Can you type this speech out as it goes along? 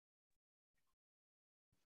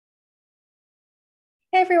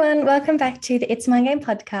Hey everyone, welcome back to the It's Mind Game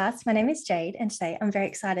podcast. My name is Jade, and today I'm very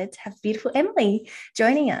excited to have beautiful Emily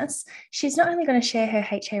joining us. She's not only going to share her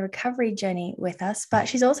HA recovery journey with us, but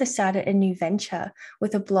she's also started a new venture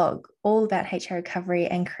with a blog all about HA recovery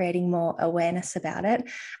and creating more awareness about it.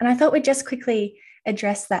 And I thought we'd just quickly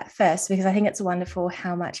address that first because I think it's wonderful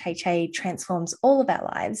how much HA transforms all of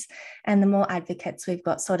our lives. And the more advocates we've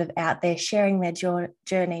got sort of out there sharing their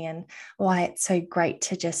journey and why it's so great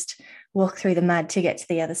to just walk through the mud to get to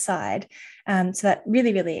the other side. So that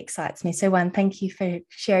really, really excites me. So one, thank you for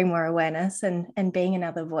sharing more awareness and being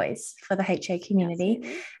another voice for the HA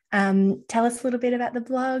community. Tell us a little bit about the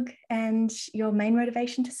blog and your main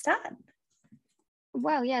motivation to start.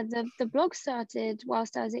 Well, yeah, the blog started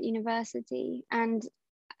whilst I was at university, and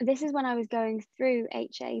this is when I was going through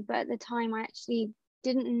HA, but at the time I actually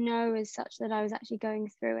didn't know as such that I was actually going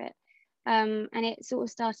through it. And it sort of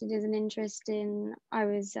started as an interest in, I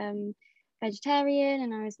was vegetarian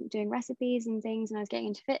and I was doing recipes and things, and I was getting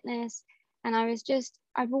into fitness. And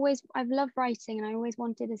I've loved writing, and I always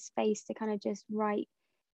wanted a space to kind of just write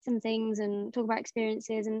some things and talk about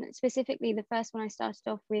experiences. And specifically, the first one I started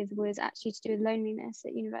off with was actually to do with loneliness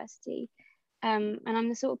at university. And I'm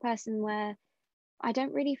the sort of person where I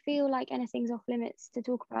don't really feel like anything's off limits to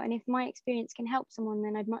talk about. And if my experience can help someone,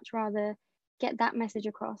 then I'd much rather get that message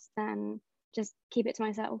across than just keep it to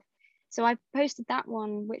myself. So I posted that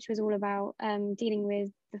one, which was all about dealing with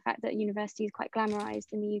the fact that university is quite glamorized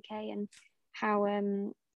in the UK, and how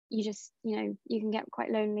you can get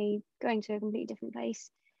quite lonely going to a completely different place.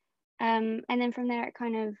 And then from there,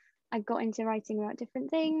 I got into writing about different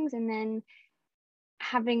things. And then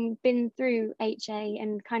having been through HA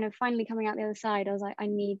and kind of finally coming out the other side, I was like, I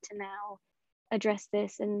need to now address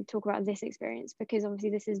this and talk about this experience, because obviously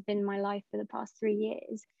this has been my life for the past 3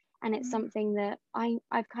 years. And it's something that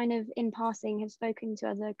I've kind of in passing have spoken to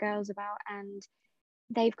other girls about, and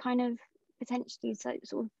they've kind of potentially sort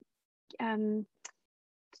of kind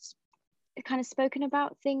of spoken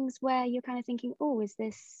about things where you're kind of thinking, oh, is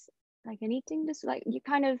this like an eating disorder? Like you're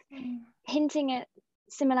kind of hinting at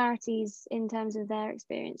similarities in terms of their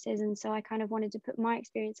experiences. And so I kind of wanted to put my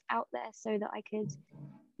experience out there so that I could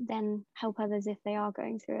then help others if they are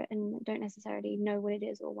going through it and don't necessarily know what it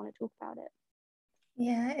is or want to talk about it.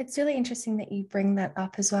 Yeah, it's really interesting that you bring that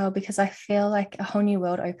up as well, because I feel like a whole new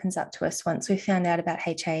world opens up to us once we found out about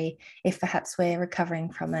HA. If perhaps we're recovering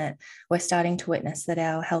from it, we're starting to witness that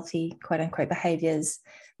our healthy, quote unquote, behaviors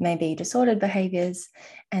may be disordered behaviors.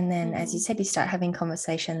 And then, as you said, you start having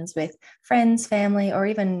conversations with friends, family, or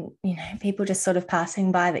even, people just sort of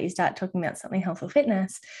passing by, that you start talking about something health or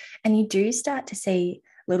fitness. And you do start to see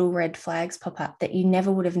little red flags pop up that you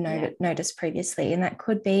never would have noticed previously. And that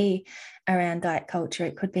could be around diet culture,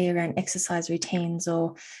 it could be around exercise routines,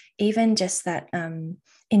 or even just that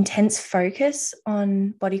intense focus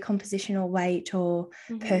on body composition or weight or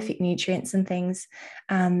perfect nutrients and things.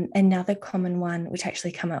 Another common one, which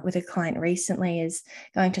actually come up with a client recently, is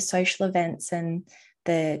going to social events, and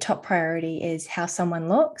the top priority is how someone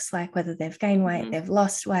looks, like whether they've gained weight, they've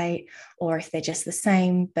lost weight, or if they're just the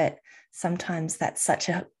same. But sometimes that's such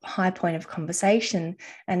a high point of conversation.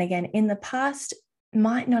 And again, in the past,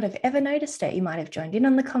 might not have ever noticed it. You might have joined in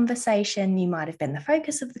on the conversation. You might have been the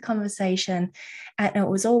focus of the conversation. And it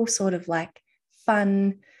was all sort of like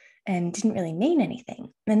fun and didn't really mean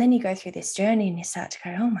anything. And then you go through this journey and you start to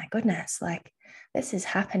go, oh my goodness, like this is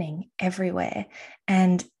happening everywhere.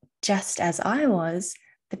 And just as I was,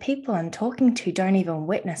 the people I'm talking to don't even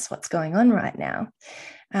witness what's going on right now.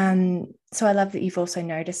 So I love that you've also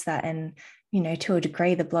noticed that, and to a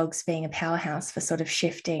degree, the blog's being a powerhouse for sort of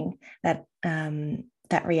shifting that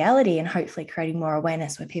that reality and hopefully creating more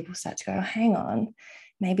awareness where people start to go, oh, hang on,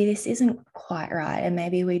 maybe this isn't quite right, and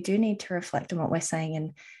maybe we do need to reflect on what we're saying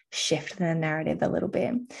and shift the narrative a little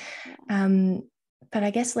bit. But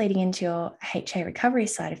I guess leading into your HA recovery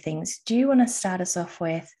side of things, do you want to start us off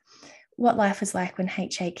with what life was like when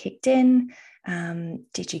HA kicked in?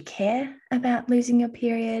 Did you care about losing your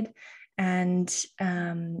period? And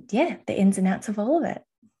the ins and outs of all of it.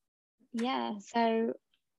 Yeah, so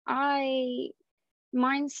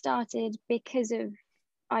mine started because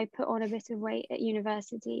I put on a bit of weight at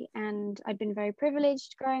university, and I'd been very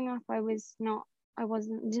privileged growing up.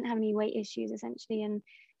 Didn't have any weight issues essentially, and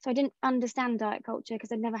so I didn't understand diet culture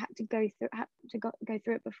because I'd never had to go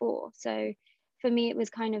through it before. So for me, it was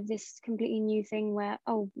kind of this completely new thing where,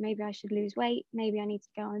 oh, maybe I should lose weight, maybe I need to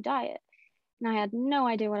go on a diet. And I had no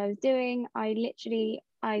idea what I was doing. I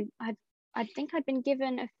think I'd been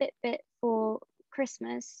given a Fitbit for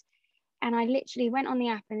Christmas, and I literally went on the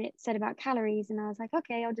app and it said about calories, and I was like,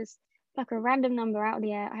 okay, I'll just pluck a random number out of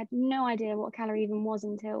the air. I had no idea what a calorie even was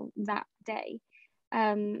until that day.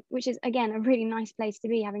 which is again a really nice place to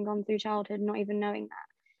be, having gone through childhood not even knowing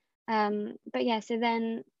that. But yeah, so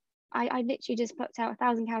then I literally just plucked out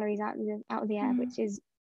 1,000 calories out of the air, which is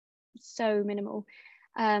so minimal,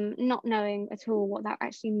 not knowing at all what that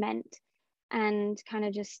actually meant, and kind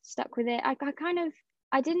of just stuck with it. I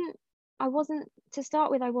wasn't, to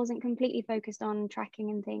start with, I wasn't completely focused on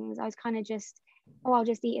tracking and things. I was kind of just, oh, I'll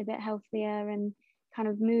just eat a bit healthier and kind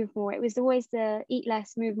of move more. It was always the eat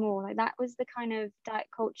less, move more. Like that was the kind of diet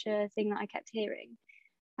culture thing that I kept hearing.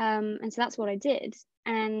 And so that's what I did.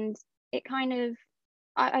 And it kind of,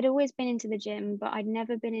 I'd always been into the gym, but I'd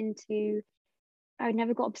never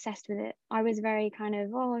got obsessed with it. I was very kind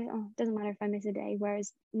of, oh, it doesn't matter if I miss a day.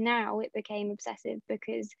 Whereas now it became obsessive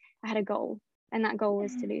because I had a goal, and that goal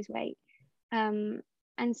was to lose weight. And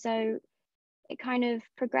so it kind of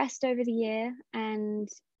progressed over the year. And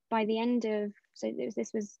by the end of,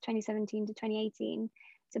 this was 2017 to 2018.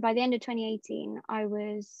 So by the end of 2018, I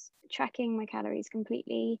was tracking my calories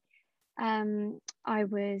completely. I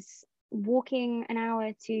was walking an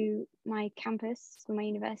hour to my campus for my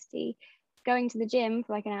university, going to the gym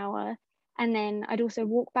for like an hour, and then I'd also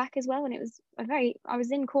walk back as well. And it was I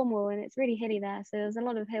was in Cornwall, and it's really hilly there, so there's a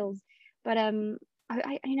lot of hills. But I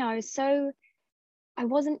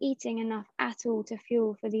wasn't eating enough at all to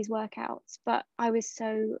fuel for these workouts, but I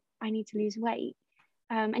need to lose weight.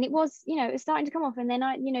 And it was starting to come off, and then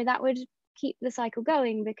that would keep the cycle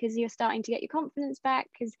going, because you're starting to get your confidence back,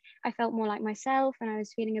 because I felt more like myself, and I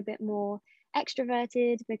was feeling a bit more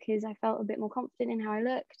extroverted because I felt a bit more confident in how I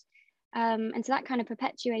looked. And so that kind of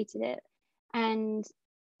perpetuated it. And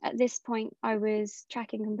at this point, I was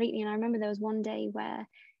tracking completely. And I remember there was one day where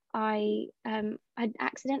I'd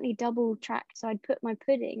accidentally double tracked. So I'd put my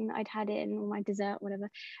pudding that I'd had in, or my dessert, whatever,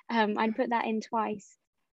 I'd put that in twice.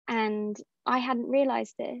 And I hadn't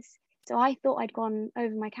realized this. So I thought I'd gone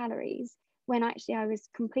over my calories, when actually I was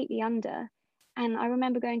completely under. And I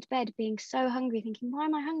remember going to bed being so hungry, thinking, why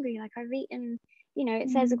am I hungry? Like, I've eaten, it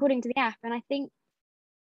says according to the app. And I think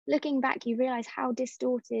looking back, you realize how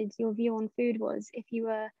distorted your view on food was. If you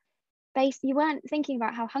weren't thinking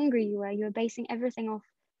about how hungry you were basing everything off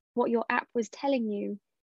what your app was telling you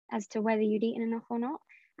as to whether you'd eaten enough or not.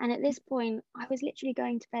 And at this point, I was literally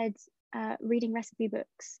going to bed reading recipe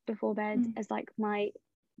books before bed as like my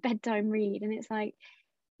bedtime read. And it's like,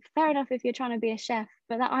 fair enough if you're trying to be a chef,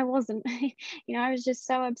 but that I wasn't. I was just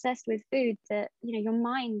so obsessed with food that your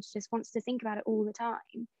mind just wants to think about it all the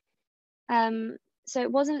time. So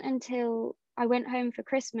it wasn't until I went home for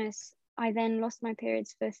Christmas, I then lost my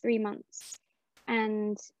periods for 3 months.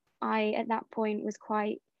 And I at that point was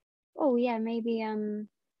quite, oh yeah, maybe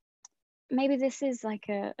this is like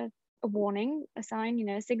a warning, a sign,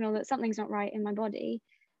 a signal that something's not right in my body.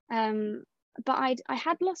 But I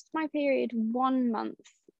had lost my period 1 month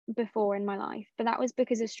before in my life, but that was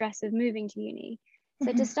because of stress of moving to uni.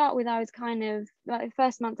 So to start with, I was kind of like, the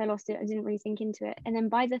first month I lost it, I didn't really think into it. And then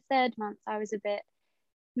by the 3rd month, I was a bit,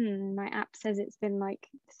 my app says it's been like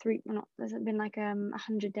has it been like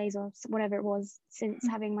 100 days or whatever it was since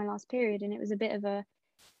having my last period. And it was a bit of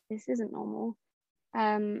this isn't normal.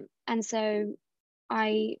 And so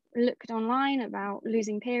I looked online about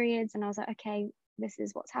losing periods, and I was like, okay, this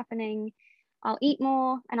is what's happening. I'll eat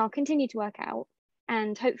more and I'll continue to work out.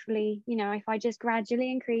 And hopefully, if I just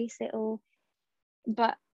gradually increase,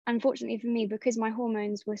 but unfortunately for me, because my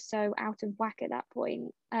hormones were so out of whack at that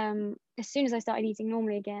point, as soon as I started eating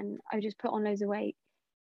normally again, I just put on loads of weight.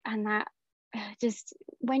 And that just,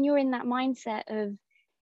 when you're in that mindset of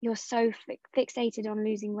you're so fixated on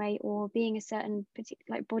losing weight or being a certain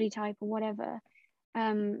particular like body type or whatever,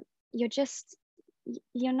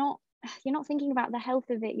 you're not thinking about the health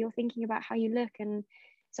of it, you're thinking about how you look. And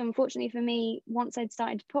so unfortunately for me, once I'd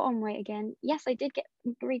started to put on weight again, yes, I did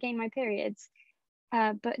regain my periods,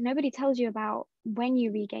 but nobody tells you about when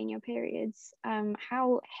you regain your periods,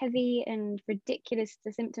 how heavy and ridiculous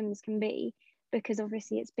the symptoms can be, because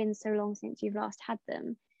obviously it's been so long since you've last had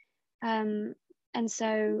them. And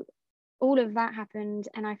so all of that happened,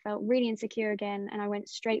 and I felt really insecure again, and I went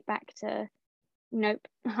straight back to, nope,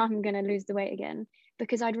 I'm going to lose the weight again,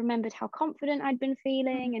 because I'd remembered how confident I'd been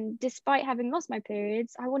feeling. And despite having lost my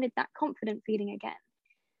periods, I wanted that confident feeling again.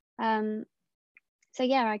 So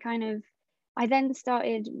yeah, I then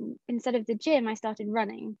started, instead of the gym, I started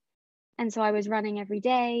running. And so I was running every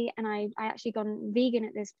day, and I actually gone vegan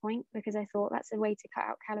at this point, because I thought that's a way to cut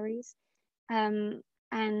out calories.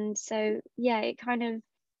 And so yeah, it kind of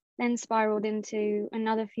then spiraled into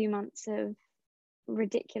another few months of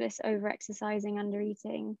ridiculous over exercising, under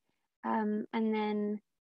eating. And then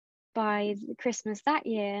by Christmas that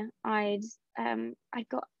year, I'd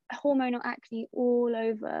got hormonal acne all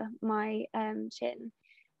over my chin.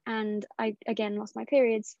 And I again lost my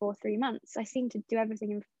periods for 3 months. I seemed to do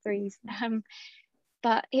everything in threes.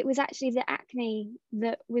 But it was actually the acne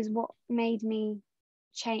that was what made me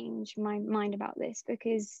change my mind about this,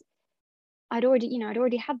 because I'd already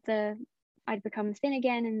I'd become thin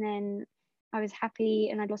again, and then I was happy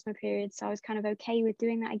and I'd lost my period, so I was kind of okay with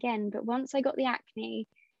doing that again. But once I got the acne,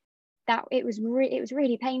 that it was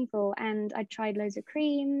really painful, and I tried loads of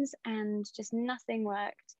creams and just nothing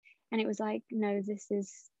worked. And it was like, no, this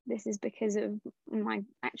is because of my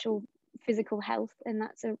actual physical health, and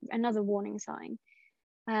that's another warning sign.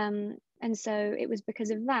 And so it was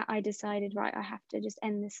because of that I decided, right, I have to just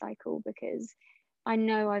end this cycle, because I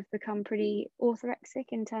know I've become pretty orthorexic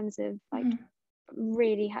in terms of like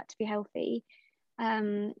really had to be healthy.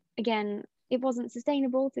 Again, it wasn't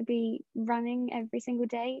sustainable to be running every single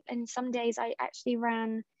day, and some days I actually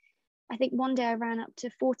ran, I think one day I ran up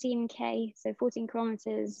to 14k, so 14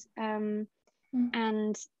 kilometers, and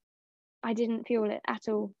I didn't feel it at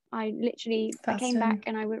all. I came back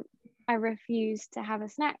and I refused to have a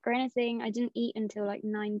snack or anything. I didn't eat until like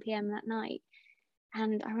 9 p.m. that night.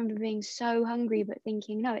 And I remember being so hungry, but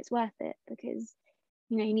thinking, no, it's worth it, because,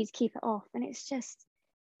 you need to keep it off. And it's just,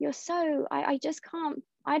 I just can't,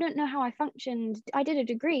 I don't know how I functioned. I did a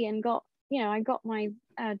degree and I got my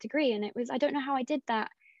degree, and I don't know how I did that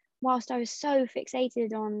whilst I was so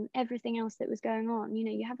fixated on everything else that was going on.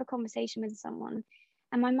 You have a conversation with someone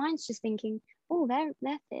and my mind's just thinking, oh,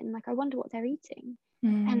 they're thin. Like, I wonder what they're eating.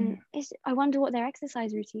 And I wonder what their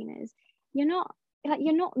exercise routine is. You're not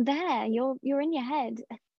there. You're in your head.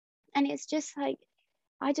 And it's just like,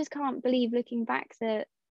 I just can't believe, looking back, that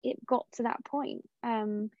it got to that point.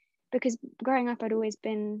 Because growing up, I'd always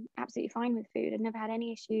been absolutely fine with food. I'd never had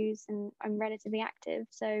any issues, and I'm relatively active.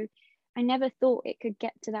 So I never thought it could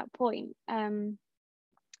get to that point.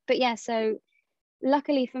 But yeah, so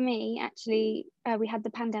luckily for me, actually, we had the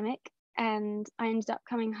pandemic, and I ended up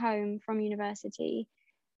coming home from university.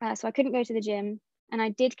 So I couldn't go to the gym, and I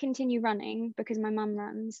did continue running because my mum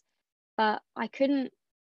runs, but I couldn't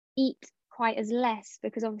eat quite as less,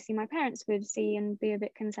 because obviously my parents would see and be a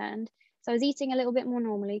bit concerned. So I was eating a little bit more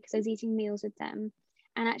normally because I was eating meals with them.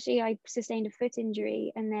 And actually I sustained a foot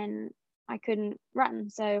injury, and then I couldn't run.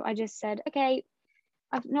 So I just said, okay,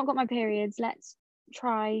 I've not got my periods. Let's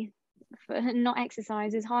try not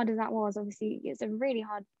exercise. As hard as that was, obviously it's a really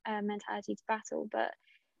hard mentality to battle, but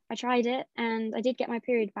I tried it, and I did get my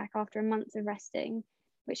period back after a month of resting,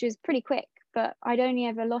 which was pretty quick, but I'd only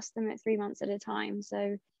ever lost them at 3 months at a time.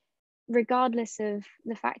 So regardless of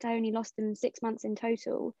the fact I only lost them 6 months in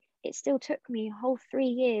total, it still took me a whole 3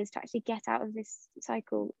 years to actually get out of this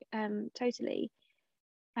cycle totally.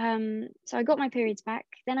 So I got my periods back.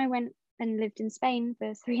 Then I went and lived in Spain for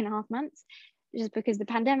 3.5 months, just because the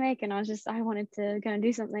pandemic, and I wanted to go and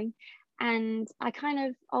do something. And I kind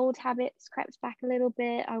of, old habits crept back a little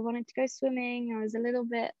bit. I wanted to go swimming. I was a little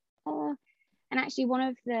bit, and actually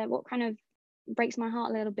what kind of breaks my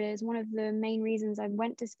heart a little bit is one of the main reasons I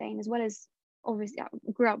went to Spain, as well as obviously I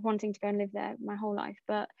grew up wanting to go and live there my whole life.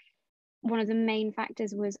 But one of the main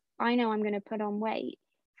factors was, I know I'm going to put on weight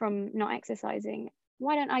from not exercising.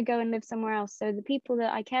 Why don't I go and live somewhere else, so the people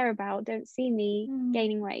that I care about don't see me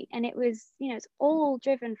gaining weight? And it was, it's all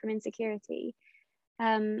driven from insecurity.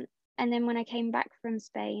 And then when I came back from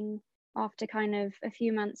Spain, after kind of a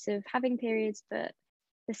few months of having periods, but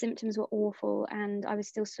the symptoms were awful, and I was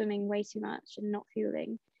still swimming way too much and not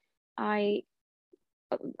fueling,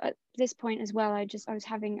 at this point as well, I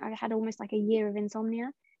had almost like a year of insomnia,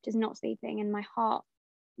 just not sleeping, and my heart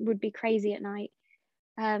would be crazy at night.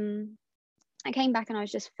 I came back and I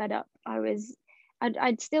was just fed up.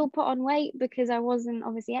 I'd still put on weight because I wasn't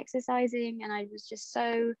obviously exercising, and I was just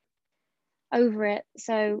so over it.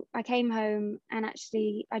 So I came home, and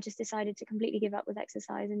actually I just decided to completely give up with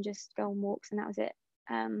exercise and just go on walks, and that was it.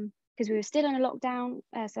 Because we were still in a lockdown,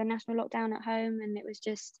 so a national lockdown at home, and it was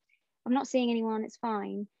just, I'm not seeing anyone, it's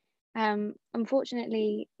fine.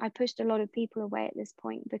 Unfortunately, I pushed a lot of people away at this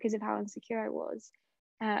point because of how insecure I was.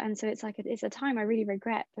 And so it's a time I really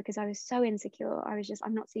regret, because I was so insecure. I was just,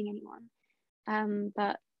 I'm not seeing anyone.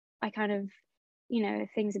 But I kind of,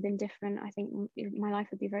 if things had been different, I think my life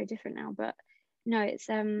would be very different now. But no, it's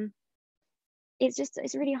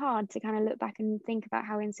really hard to kind of look back and think about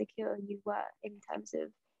how insecure you were, in terms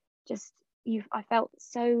of just, I felt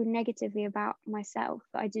so negatively about myself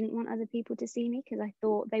that I didn't want other people to see me, because I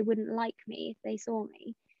thought they wouldn't like me if they saw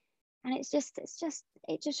me. And it just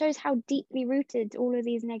shows how deeply rooted all of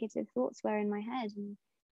these negative thoughts were in my head. And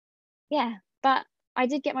yeah, but I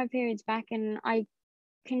did get my periods back, and I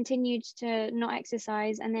continued to not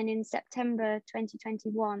exercise, and then in September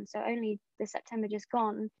 2021, so only the September just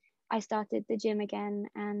gone, I started the gym again,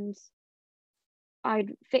 and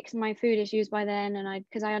I'd fixed my food issues by then, and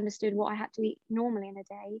because I understood what I had to eat normally in a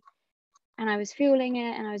day, and I was fueling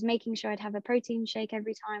it, and I was making sure I'd have a protein shake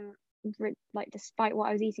every time, like despite what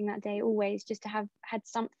I was eating that day, always just to have had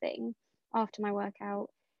something after my workout.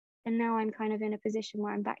 And now I'm kind of in a position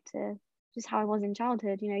where I'm back to just how I was in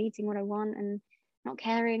childhood, you know, eating what I want and not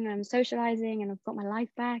caring, and I'm socializing, and I've got my life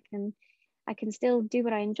back, and I can still do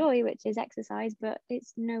what I enjoy, which is exercise, but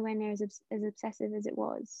it's nowhere near as obsessive as it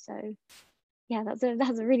was. So yeah, that's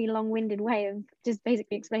a really long-winded way of just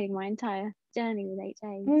basically explaining my entire journey with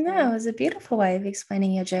HA. No, So it was a beautiful way of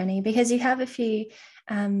explaining your journey, because you have a few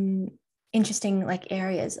interesting like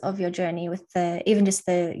areas of your journey with the, even just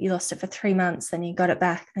the, you lost it for 3 months, then you got it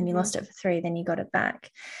back, then you lost it for 3, then you got it back.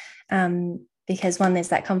 Because one, there's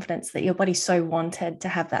that confidence that your body so wanted to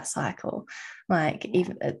have that cycle, like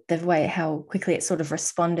even the way how quickly it sort of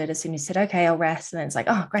responded as soon as you said, okay, I'll rest, and then it's like,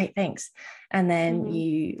 oh great, thanks, and then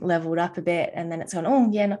you leveled up a bit, and then it's gone, oh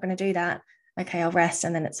yeah, not going to do that, okay, I'll rest,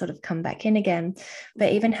 and then it's sort of come back in again.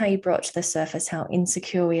 But even how you brought to the surface how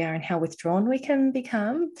insecure we are and how withdrawn we can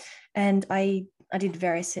become. And I did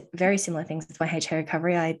very similar things with my HA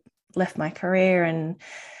recovery. I left my career and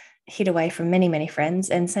hid away from many, many friends.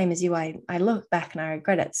 And same as you, I look back and I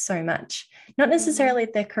regret it so much. Not necessarily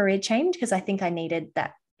the career change, because I think I needed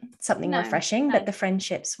that something refreshing, but the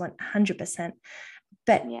friendships went 100%.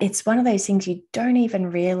 But it's one of those things, you don't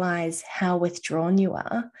even realize how withdrawn you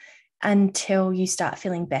are until you start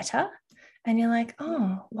feeling better. And you're like,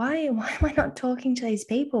 oh, why am I not talking to these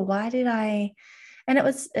people? Why did I? And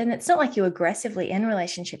it's not like you aggressively end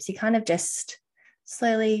relationships. You kind of just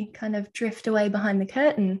slowly kind of drift away behind the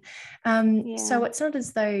curtain. So it's not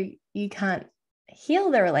as though you can't heal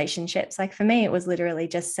the relationships. Like for me, it was literally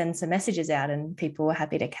just send some messages out and people were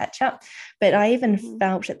happy to catch up. But I even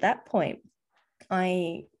felt at that point,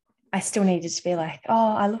 I still needed to be like,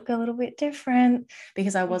 oh, I look a little bit different,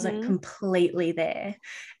 because I wasn't completely there.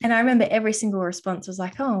 And I remember every single response was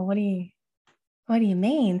like, oh, what do you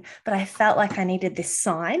mean? But I felt like I needed this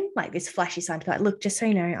sign, like this flashy sign to be like, look, just so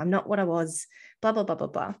you know, I'm not what I was, blah, blah, blah, blah,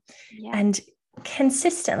 blah. And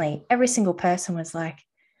consistently, every single person was like,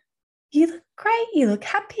 you look great, you look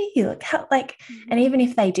happy, you look like, and even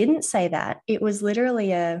if they didn't say that, it was literally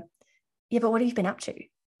yeah, but what have you been up to?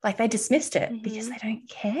 Like they dismissed it because they don't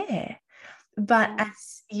care. But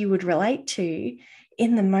as you would relate to,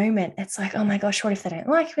 in the moment, it's like, oh my gosh, what if they don't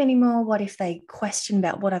like me anymore? What if they question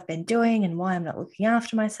about what I've been doing and why I'm not looking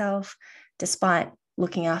after myself, despite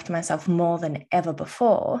looking after myself more than ever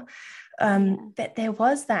before? But there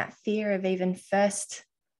was that fear of even first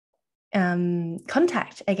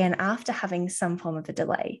contact again after having some form of a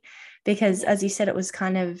delay, because as you said, it was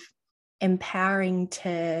kind of empowering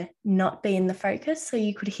to not be in the focus so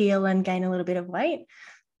you could heal and gain a little bit of weight.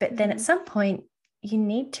 But then at some point you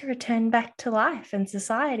need to return back to life and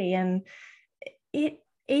society, and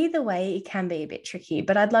either way it can be a bit tricky.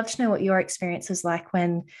 But I'd love to know what your experience was like,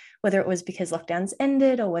 when, whether it was because lockdowns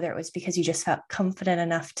ended or whether it was because you just felt confident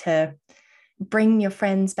enough to bring your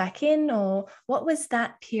friends back in, or what was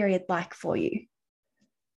that period like for you?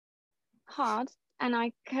 Hard. And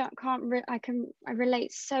I I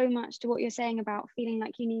relate so much to what you're saying about feeling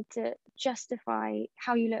like you need to justify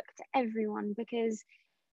how you look to everyone, because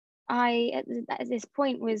I at this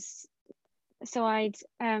point was, so I'd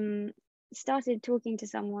started talking to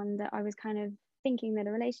someone that I was kind of thinking that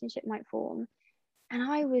a relationship might form, and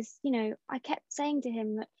I was, you know, I kept saying to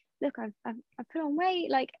him that, look, I've put on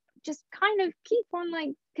weight, like just kind of keep on,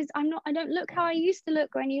 like, because I don't look how I used to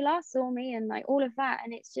look when you last saw me, and like all of that.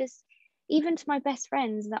 And it's just, even to my best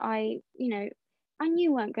friends that I, you know, I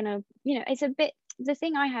knew weren't gonna, you know, it's a bit, the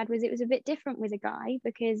thing I had was, it was a bit different with a guy,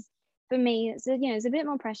 because for me it's a, you know, it's a bit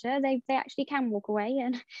more pressure. They actually can walk away,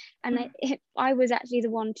 and I was actually the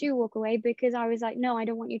one to walk away, because I was like, no, I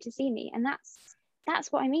don't want you to see me. And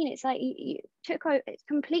that's what I mean. It's like it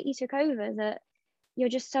completely took over, that you're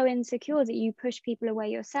just so insecure that you push people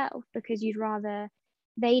away yourself, because you'd rather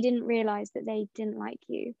they didn't realize that they didn't like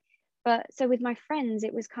you. But so with my friends,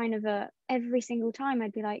 it was kind of a, every single time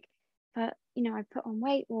I'd be like, but you know, I put on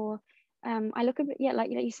weight, or I look a bit, yeah, like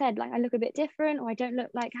you said, like I look a bit different, or I don't look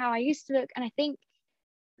like how I used to look. And I think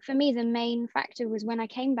for me, the main factor was when I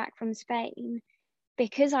came back from Spain,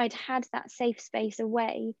 because I'd had that safe space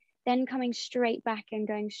away, then coming straight back and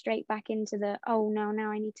going straight back into the, oh no,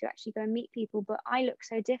 now I need to actually go and meet people, but I look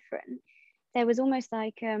so different. There was almost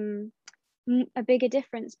like a bigger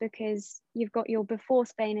difference, because you've got your before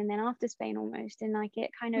Spain and then after Spain almost, and like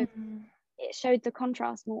it kind of it showed the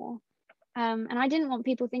contrast more. And I didn't want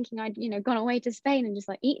people thinking I'd, gone away to Spain and just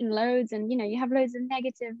like eaten loads. And, you have loads of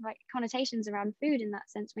negative like connotations around food in that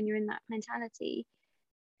sense when you're in that mentality.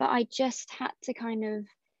 But I just had to kind of,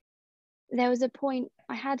 there was a point,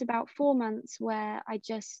 I had about 4 months where I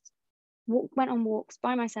just went on walks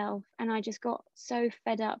by myself, and I just got so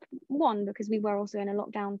fed up. One, because we were also in a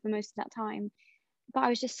lockdown for most of that time, but I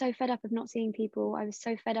was just so fed up of not seeing people. I was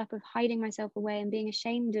so fed up of hiding myself away and being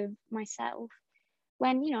ashamed of myself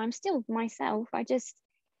when, I'm still myself.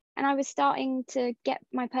 And I was starting to get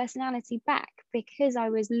my personality back because I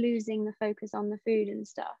was losing the focus on the food and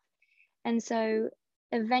stuff. And so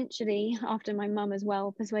eventually, after my mum as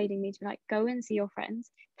well persuading me to like go and see your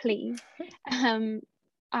friends, please,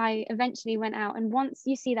 I eventually went out. And once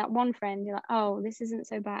you see that one friend, you're like, oh, this isn't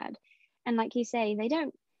so bad. And like you say,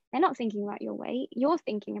 they're not thinking about your weight, you're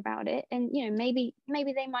thinking about it. And maybe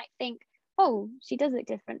they might think, oh, she does look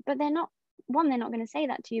different, but they're not going to say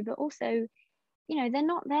that to you. But also, they're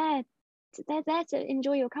not there they're there to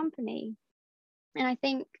enjoy your company. And I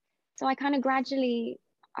think so I kind of gradually,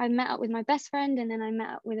 I met up with my best friend, and then I met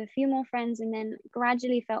up with a few more friends, and then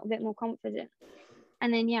gradually felt a bit more confident.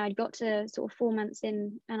 And then I got to sort of 4 months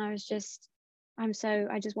in, and I just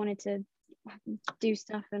wanted to do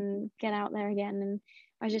stuff and get out there again. And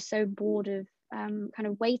I was just so bored of kind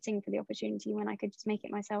of waiting for the opportunity when I could just make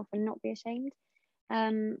it myself and not be ashamed.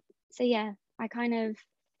 So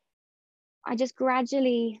I just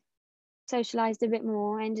gradually socialized a bit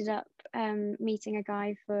more. I ended up meeting a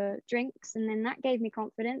guy for drinks, and then that gave me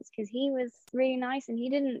confidence because he was really nice and he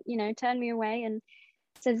didn't turn me away. And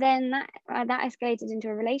so then that escalated into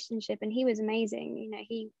a relationship, and he was amazing.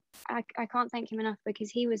 I can't thank him enough,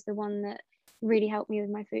 because he was the one that really helped me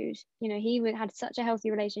with my food. He had such a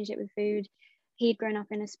healthy relationship with food. He'd grown up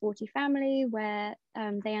in a sporty family where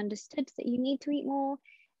they understood that you need to eat more.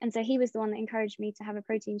 And so he was the one that encouraged me to have a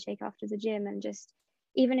protein shake after the gym, and just,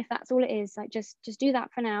 even if that's all it is, like just do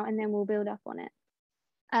that for now, and then we'll build up on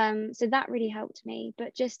it. So that really helped me.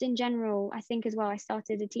 But just in general, I think as well, I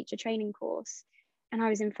started a teacher training course, and I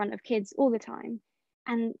was in front of kids all the time.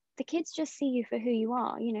 And the kids just see you for who you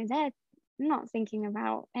are. They're not thinking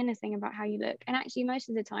about anything about how you look. And actually, most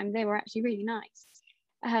of the time, they were actually really nice.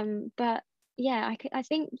 But yeah, I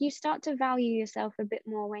think you start to value yourself a bit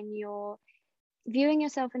more when you're viewing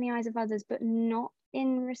yourself in the eyes of others, but not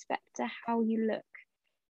in respect to how you look,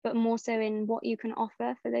 but more so in what you can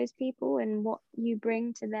offer for those people and what you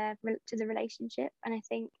bring to the relationship. And I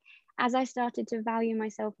think as I started to value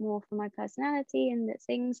myself more for my personality and the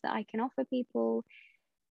things that I can offer people,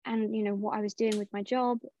 and what I was doing with my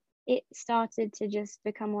job, it started to just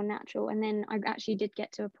become more natural. And then I actually did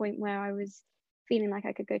get to a point where I was feeling like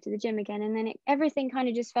I could go to the gym again, and then everything kind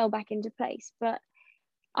of just fell back into place. But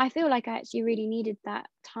I feel like I actually really needed that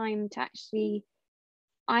time to actually,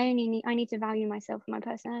 I need to value myself and my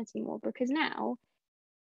personality more, because now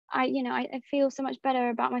I feel so much better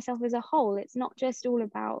about myself as a whole. It's not just all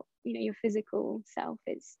about your physical self.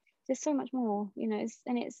 It's just so much more.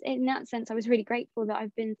 It's in that sense, I was really grateful that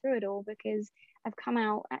I've been through it all, because I've come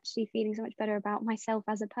out actually feeling so much better about myself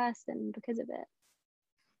as a person because of it.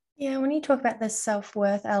 Yeah, when you talk about the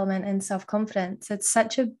self-worth element and self-confidence, it's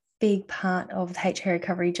such a big part of the HA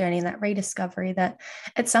recovery journey, and that rediscovery that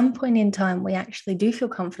at some point in time we actually do feel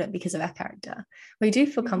confident because of our character. We do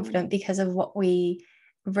feel confident because of what we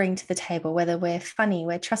bring to the table, whether we're funny,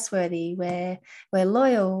 we're trustworthy, we're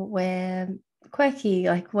loyal, we're quirky,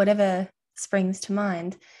 like whatever springs to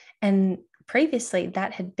mind. And previously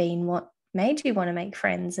that had been what made you want to make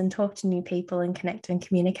friends and talk to new people and connect and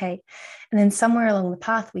communicate. And then somewhere along the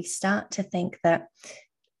path, we start to think that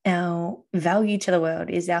our value to the world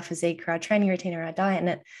is our physique or our training routine or our diet.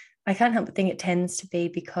 And I can't help but think it tends to be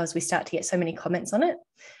because we start to get so many comments on it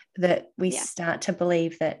that we start to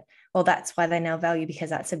believe that, well, that's why they now value, because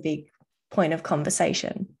that's a big point of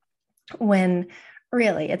conversation. When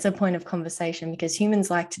really it's a point of conversation because humans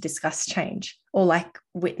like to discuss change, or like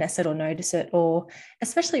witness it or notice it, or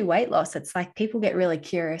especially weight loss. It's like people get really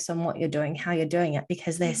curious on what you're doing, how you're doing it,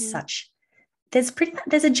 because there's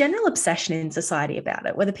a general obsession in society about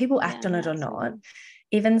it, whether people act on it or not.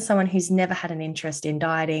 Even someone who's never had an interest in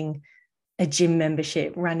dieting, a gym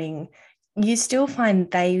membership, running, you still find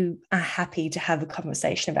they are happy to have a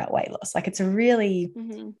conversation about weight loss. Like, it's a really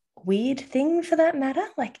weird thing for that matter.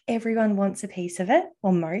 Like, everyone wants a piece of it,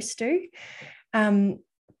 or most do.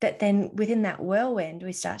 But then within that whirlwind,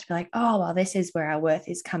 we start to be like, oh, well, this is where our worth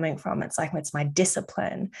is coming from. It's like, it's my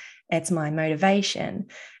discipline, it's my motivation.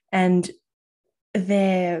 And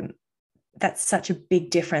that's such a big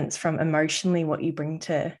difference from emotionally what you bring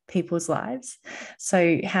to people's lives.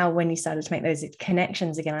 So how, when you started to make those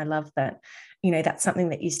connections again, I love that that's something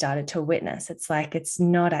that you started to witness. It's like, it's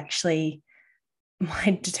not actually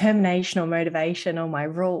my determination or motivation or my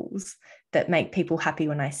rules that make people happy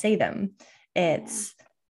when I see them. It's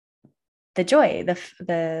the joy,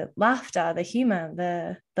 the laughter, the humor,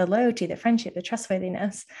 the loyalty, the friendship, the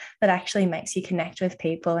trustworthiness that actually makes you connect with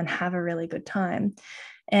people and have a really good time.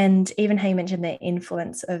 And even how you mentioned the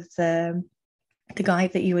influence of the guy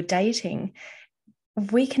that you were dating,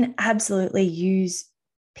 we can absolutely use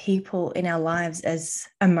people in our lives as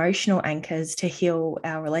emotional anchors to heal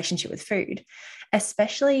our relationship with food,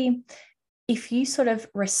 especially if you sort of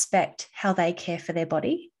respect how they care for their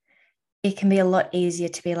body. It can be a lot easier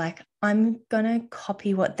to be like, I'm going to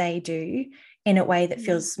copy what they do in a way that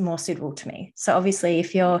feels more suitable to me. So obviously,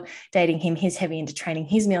 if you're dating him, he's heavy into training,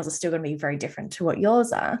 his meals are still going to be very different to what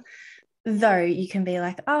yours are. Though you can be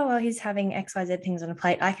like, oh, well, he's having XYZ things on a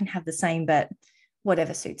plate. I can have the same, but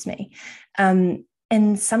whatever suits me.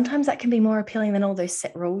 And sometimes that can be more appealing than all those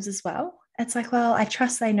set rules as well. It's like, well, I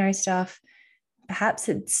trust they know stuff. Perhaps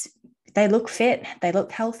they look fit, they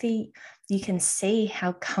look healthy. You can see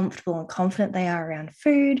how comfortable and confident they are around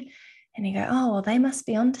food. And you go, oh, well, they must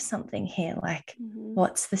be onto something here. Like,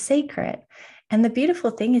 what's the secret? And the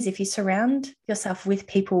beautiful thing is, if you surround yourself with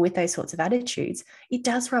people with those sorts of attitudes, it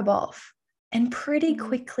does rub off, and pretty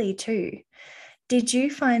quickly too. Did you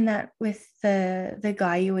find that with the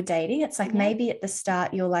guy you were dating? It's like maybe at the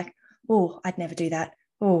start you're like, oh, I'd never do that.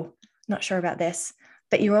 Oh, not sure about this.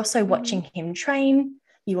 But you're also watching him train.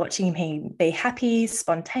 You're watching him be happy,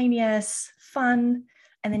 spontaneous, fun.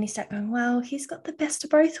 And then you start going, well, he's got the best of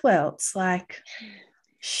both worlds. Like,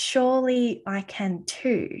 surely I can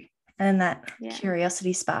too. And that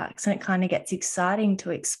curiosity sparks, and it kind of gets exciting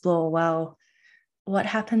to explore, well, what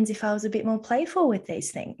happens if I was a bit more playful with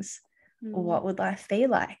these things? Or what would life be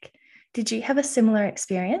like? Did you have a similar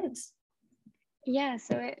experience? Yeah,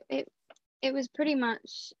 so it was pretty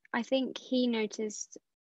much, I think he noticed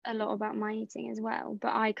a lot about my eating as well,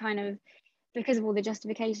 but I kind of, because of all the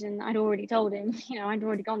justification I'd already told him, I'd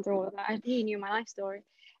already gone through all of that. He knew my life story.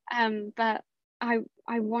 But I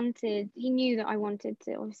wanted, he knew that I wanted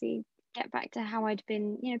to obviously get back to how I'd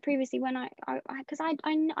been, previously when because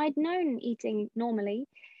I'd known eating normally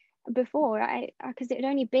before, because it had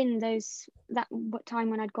only been that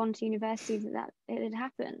time when I'd gone to university that it had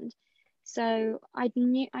happened. So I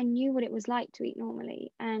knew what it was like to eat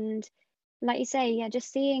normally. And like you say,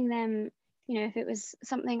 just seeing them, if it was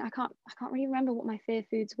something, I can't really remember what my fear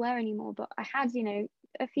foods were anymore, but I had,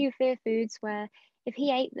 a few fear foods where if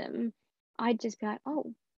he ate them, I'd just be like,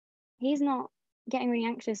 oh, he's not getting really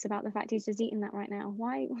anxious about the fact he's just eating that right now.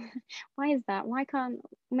 Why is that? Why can't,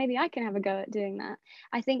 maybe I can have a go at doing that?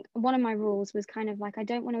 I think one of my rules was kind of like, I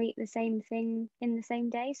don't want to eat the same thing in the same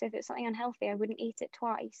day. So if it's something unhealthy, I wouldn't eat it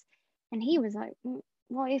twice. And he was like,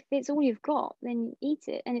 well, if it's all you've got, then eat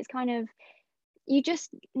it. And it's kind of, you just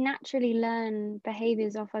naturally learn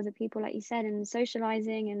behaviors off other people, like you said, and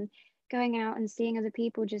socializing and going out and seeing other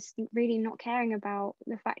people just really not caring about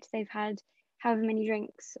the fact they've had however many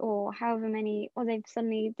drinks or however many, or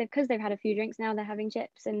because they've had a few drinks, now they're having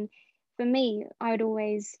chips. And for me, I would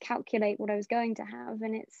always calculate what I was going to have,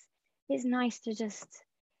 and it's nice to just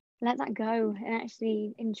let that go and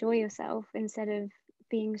actually enjoy yourself instead of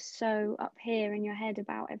being so up here in your head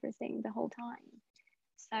about everything the whole time.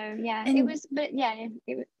 So yeah,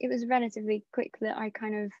 it was relatively quick that I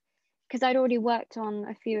kind of, because I'd already worked on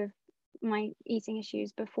a few of my eating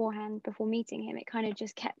issues beforehand, before meeting him, it kind of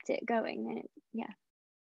just kept it going. And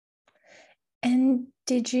And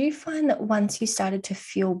did you find that once you started to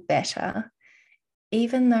feel better,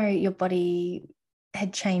 even though your body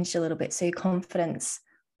had changed a little bit, so your confidence,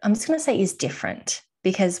 I'm just going to say, is different,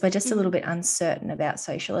 because we're just a little bit uncertain about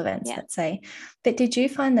social events, let's say. But did you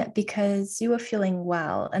find that because you were feeling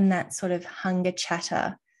well and that sort of hunger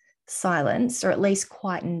chatter silenced, or at least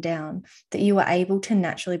quietened down, that you were able to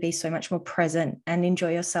naturally be so much more present and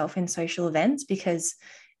enjoy yourself in social events? Because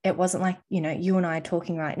it wasn't like, you and I are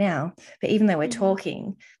talking right now, but even though we're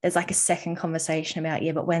talking, there's like a second conversation about,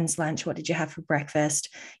 but when's lunch? What did you have for breakfast?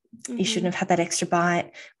 You shouldn't have had that extra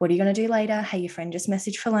bite. What are you going to do later? Hey, your friend just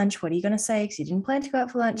messaged for lunch. What are you going to say? Because you didn't plan to go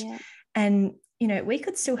out for lunch. And, we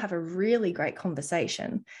could still have a really great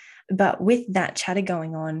conversation, but with that chatter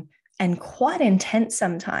going on, and quite intense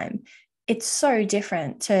sometimes, it's so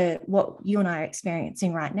different to what you and I are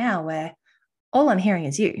experiencing right now, where all I'm hearing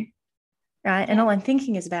is you. Right. And all I'm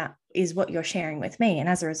thinking is what you're sharing with me. And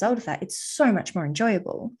as a result of that, it's so much more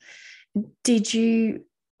enjoyable. Did you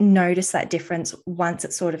notice that difference once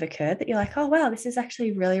it sort of occurred, that you're like, oh, wow, this is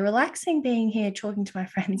actually really relaxing being here talking to my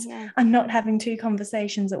friends. I'm not having two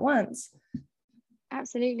conversations at once.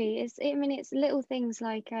 Absolutely. It's little things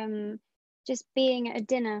like, just being at a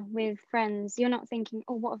dinner with friends, you're not thinking,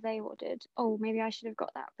 oh, what have they ordered? Oh, maybe I should have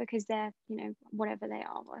got that because they're, whatever they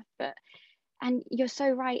are worth. But, and you're so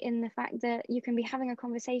right in the fact that you can be having a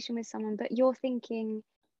conversation with someone, but you're thinking,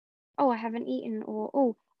 oh, I haven't eaten, or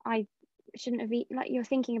oh, I shouldn't have eaten. Like, you're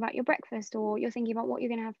thinking about your breakfast, or you're thinking about what you're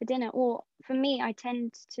going to have for dinner. Or for me,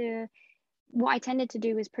 what I tended to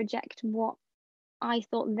do was project what I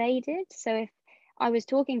thought they did. So if I was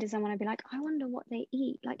talking to someone, I'd be like, I wonder what they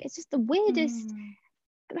eat. Like, it's just the weirdest.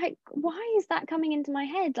 Mm. Like, why is that coming into my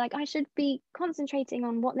head? Like, I should be concentrating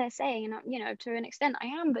on what they're saying, and to an extent I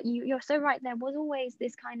am. But you're so right. There was always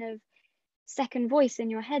this kind of second voice in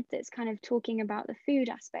your head that's kind of talking about the food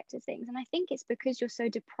aspect of things. And I think it's because you're so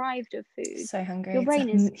deprived of food. So hungry. Your It's a brain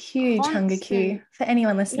is huge hunger cue constant. for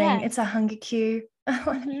anyone listening. Yeah. It's a hunger cue.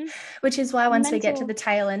 Mm-hmm. Which is why once we get to Mental. the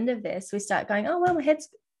tail end of this, we start going, oh, well, my head's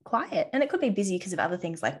quiet. And it could be busy because of other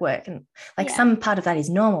things like work. And like Yeah. some part of that is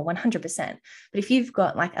normal, 100%. But if you've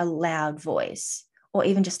got like a loud voice, or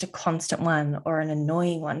even just a constant one or an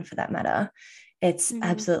annoying one for that matter, it's Mm-hmm.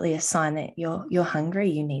 absolutely a sign that you're hungry.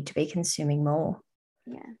 You need to be consuming more.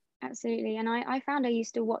 Yeah, absolutely. And I found I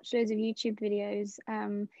used to watch loads of YouTube videos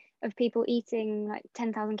of people eating like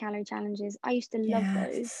 10,000 calorie challenges. I used to love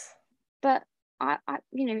those. Yes. But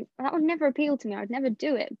that would never appeal to me. I would never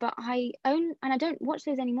do it. But and I don't watch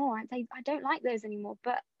those anymore. I don't like those anymore.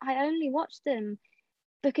 But I only watch them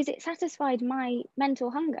because it satisfied my mental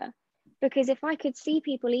hunger. Because if I could see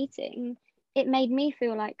people eating, it made me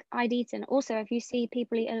feel like I'd eaten. Also, if you see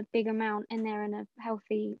people eat a big amount and they're in a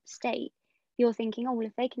healthy state, you're thinking, oh, well,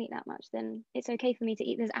 if they can eat that much, then it's okay for me to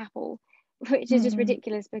eat this apple, which is just Mm.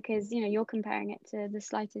 ridiculous because, you're comparing it to the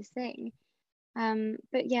slightest thing.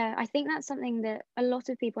 But yeah, I think that's something that a lot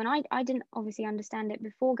of people, and I didn't obviously understand it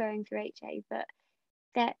before going through HA, but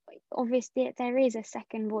there obviously there is a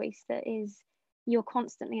second voice that is you're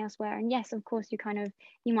constantly elsewhere. And yes, of course, you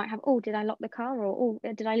might have, oh, did I lock the car, or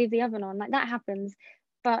oh, did I leave the oven on? Like, that happens.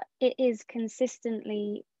 But it is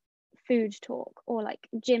consistently food talk or like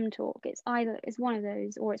gym talk. It's one of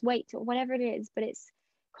those, or it's weight or whatever it is, but it's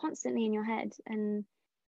constantly in your head. And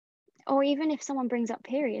or even if someone brings up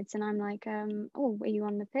periods and I'm like, oh, are you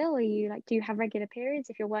on the pill? Are you like, do you have regular periods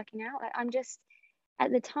if you're working out? Like, I'm just,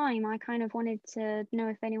 at the time, I kind of wanted to know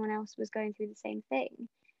if anyone else was going through the same thing.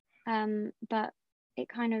 But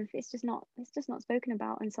it's just not spoken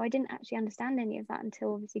about. And so I didn't actually understand any of that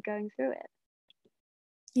until obviously going through it.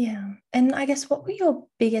 Yeah. And I guess what were your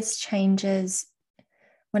biggest changes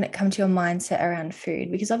when it comes to your mindset around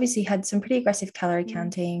food? Because obviously you had some pretty aggressive calorie Mm.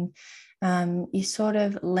 counting. You sort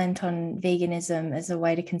of lent on veganism as a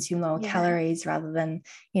way to consume lower Yeah. calories rather than,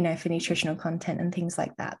 for nutritional content and things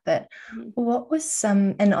like that. But Mhm. what was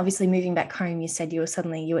and obviously moving back home, you said you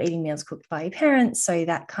were eating meals cooked by your parents. So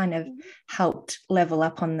that kind of Mhm. helped level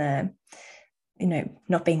up on the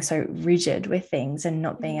not being so rigid with things and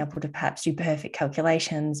not being Mhm. able to perhaps do perfect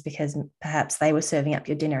calculations because perhaps they were serving up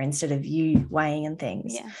your dinner instead of you weighing and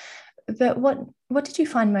things. Yeah. But what did you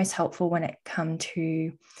find most helpful when it come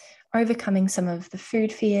to overcoming some of the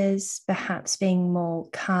food fears, perhaps being more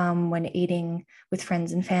calm when eating with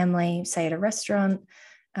friends and family, say at a restaurant,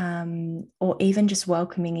 or even just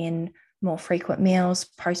welcoming in more frequent meals,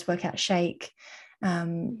 post-workout shake?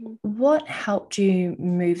 Mhm. What helped you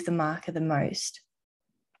move the marker the most?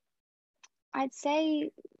 I'd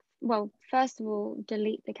say, well, first of all,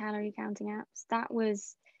 delete the calorie counting apps. That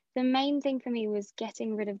was the main thing for me, was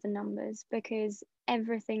getting rid of the numbers, because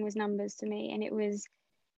everything was numbers to me. And it was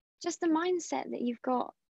just the mindset that you've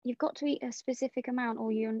got to eat a specific amount,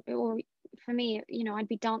 or for me, I'd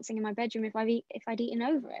be dancing in my bedroom if I'd eaten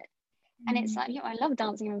over it. And it's like, I love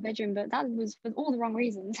dancing in my bedroom, but that was for all the wrong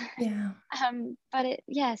reasons. Yeah. But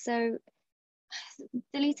so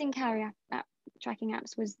deleting calorie app tracking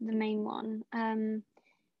apps was the main one.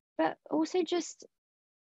 But also just,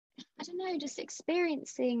 I don't know, just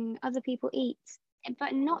experiencing other people eat,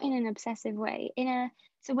 but not in an obsessive way.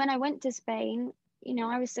 So when I went to Spain,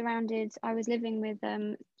 I was living with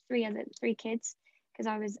three kids, because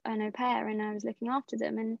I was an au pair and I was looking after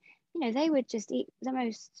them, and they would just eat the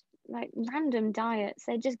most like random diets.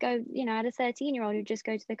 They'd just go, I had a 13-year-old who'd just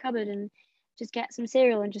go to the cupboard and just get some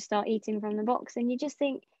cereal and just start eating from the box, and you just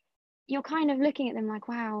think, you're kind of looking at them like,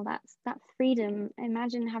 wow, that's freedom.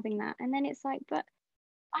 Imagine having that. And then it's like, but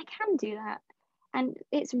I can do that. And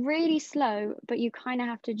it's really slow, but you kind of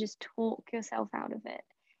have to just talk yourself out of it.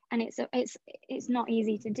 And it's not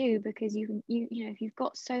easy to do, because if you've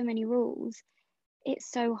got so many rules,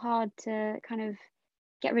 it's so hard to kind of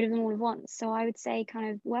get rid of them all at once. So I would say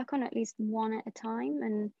kind of work on at least one at a time,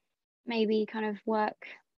 and maybe kind of work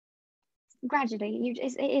gradually.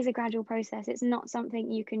 It is a gradual process. It's not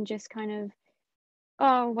something you can just kind of,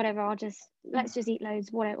 oh, whatever, let's just eat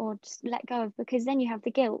loads, whatever, or just let go of, because then you have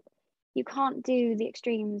the guilt. You can't do the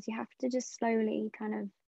extremes. You have to just slowly kind of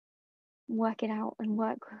work it out and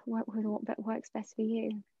work with what works best for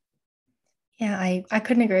you. Yeah, I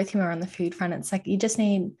couldn't agree with you more on the food front. It's like you just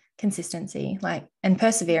need consistency, like, and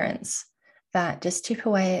perseverance, that just chip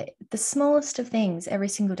away at the smallest of things every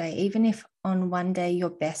single day, even if on one day your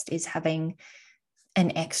best is having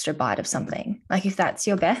an extra bite of something. Like if that's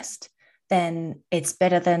your best, then it's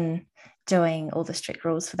better than doing all the strict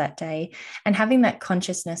rules for that day. And having that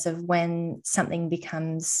consciousness of when something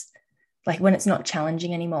becomes like when it's not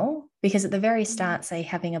challenging anymore. Because at the very start, say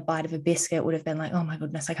having a bite of a biscuit would have been like, oh my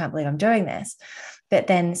goodness, I can't believe I'm doing this. But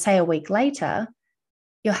then say a week later,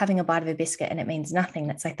 you're having a bite of a biscuit and it means nothing.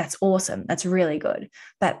 That's like, that's awesome. That's really good.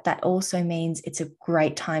 But that also means it's a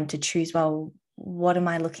great time to choose, well, what am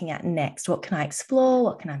I looking at next? What can I explore?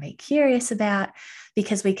 What can I be curious about?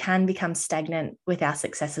 Because we can become stagnant with our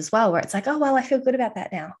success as well, where it's like, oh, well, I feel good about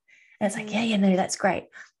that now. And it's like, yeah, no, that's great.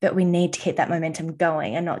 But we need to keep that momentum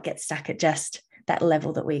going and not get stuck at just that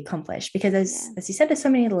level that we accomplish. Because as you said, there's so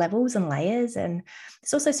many levels and layers, and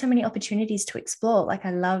there's also so many opportunities to explore. Like I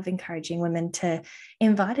love encouraging women to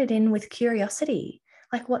invite it in with curiosity.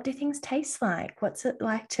 Like, what do things taste like? What's it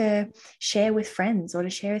like to share with friends or to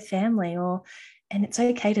share with family? And it's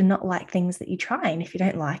okay to not like things that you try. And if you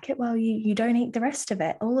don't like it, well, you don't eat the rest of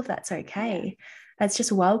it. All of that's okay. It's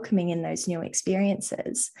just welcoming in those new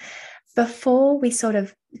experiences. Before we sort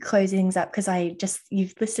of close things up, because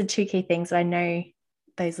you've listed two key things that I know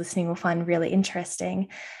those listening will find really interesting.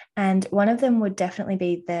 And one of them would definitely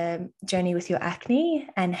be the journey with your acne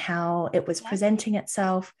and how it was presenting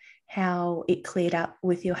itself, how it cleared up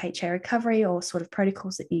with your HA recovery or sort of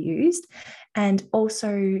protocols that you used. And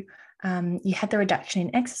also, you had the reduction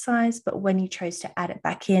in exercise, but when you chose to add it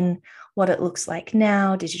back in, what it looks like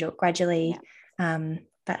now, did you do it gradually?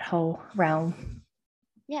 That whole realm.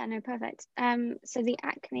 Yeah, no, perfect. So the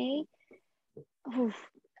acne,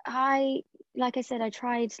 like I said, I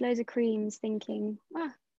tried loads of creams thinking,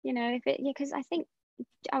 if it, yeah, because I think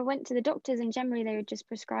I went to the doctors and generally they would just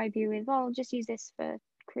prescribe you with, well, just use this for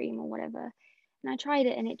cream or whatever. And I tried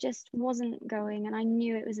it and it just wasn't going. And I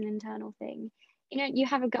knew it was an internal thing. You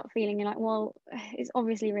have a gut feeling, you're like, well, it's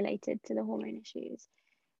obviously related to the hormone issues.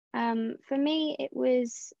 For me, it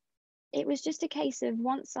was just a case of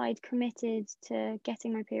once I'd committed to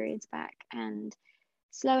getting my periods back and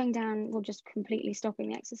slowing down, well, just completely stopping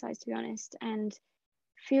the exercise, to be honest, and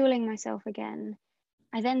fueling myself again.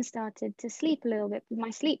 I then started to sleep a little bit. My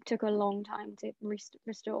sleep took a long time to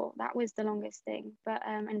restore. That was the longest thing. But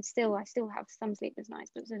and I still have some sleepless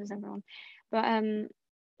nights, but so does everyone. But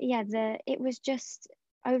it was just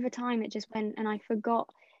over time. It just went, and I forgot.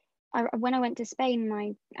 When I went to Spain,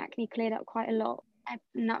 my acne cleared up quite a lot,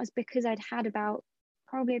 and that was because I'd had about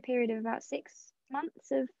probably a period of about 6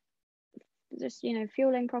 months of just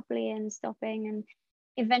fueling properly and stopping, and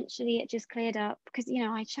eventually it just cleared up because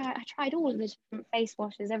I tried all of the different face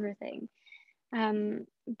washes, everything,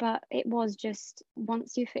 but it was just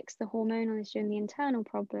once you fix the hormonal issue and the internal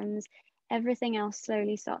problems, everything else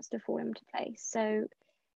slowly starts to fall into place. So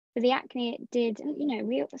for the acne, it did, and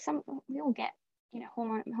we all get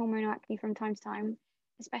hormonal acne from time to time,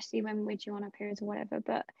 especially when we're due on our periods or whatever.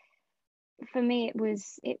 But for me,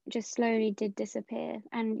 it just slowly did disappear.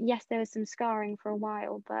 And yes, there was some scarring for a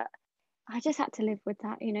while, but I just had to live with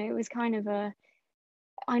that. It was kind of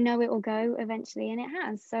I know it will go eventually, and it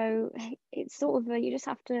has. So it's sort of you just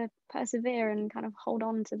have to persevere and kind of hold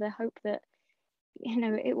on to the hope that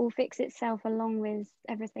it will fix itself along with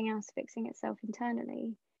everything else fixing itself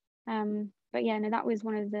internally. But yeah, no, that was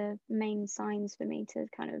one of the main signs for me to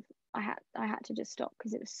kind of I had to just stop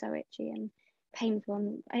because it was so itchy and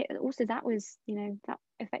painful, and also that was that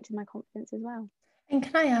affected my confidence as well. And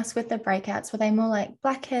can I ask, with the breakouts, were they more like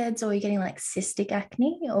blackheads, or were you getting like cystic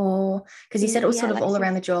acne? Or because you said it was sort of all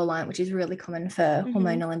around the jawline, which is really common for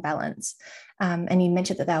hormonal imbalance. And you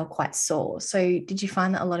mentioned that they were quite sore. So did you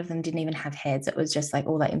find that a lot of them didn't even have heads? It was just like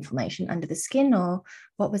all that inflammation under the skin, or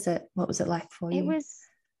what was it? What was it like for you?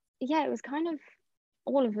 It was kind of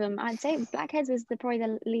all of them. I'd say blackheads was probably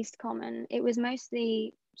the least common. It was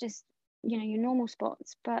mostly just your normal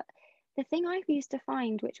spots, but the thing I used to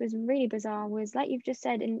find, which was really bizarre, was like you've just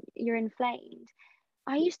said, you're inflamed.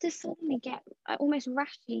 I used to suddenly get almost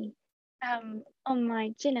rashy on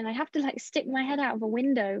my chin, and I'd have to like stick my head out of a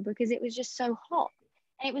window because it was just so hot.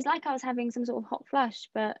 And it was like I was having some sort of hot flush,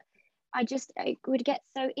 but it would get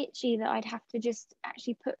so itchy that I'd have to just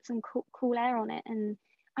actually put some cool air on it. And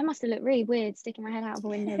I must have looked really weird sticking my head out of a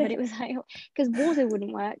window, but it was like, because water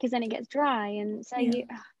wouldn't work because then it gets dry. And so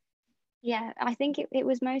yeah, I think it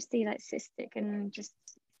was mostly like cystic and just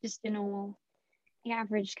the normal, the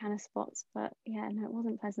average kind of spots. But yeah, no, it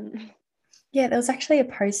wasn't pleasant. Yeah, there was actually a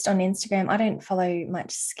post on Instagram. I don't follow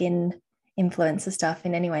much skin influencer stuff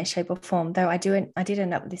in any way, shape, or form, though I did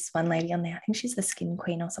end up with this one lady on there. I think she's the skin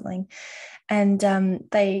queen or something. And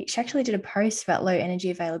she actually did a post about low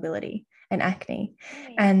energy availability and acne. Oh,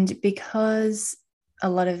 yeah. And because a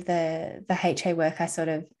lot of the HA work I sort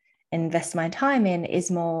of invest my time in is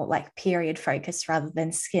more like period focused rather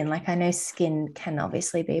than skin. Like I know skin can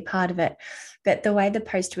obviously be a part of it, but the way the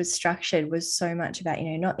post was structured was so much about,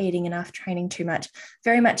 not eating enough, training too much,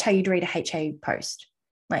 very much how you'd read a HA post,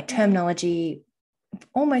 like terminology,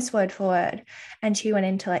 almost word for word. And she went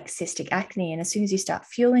into like cystic acne. And as soon as you start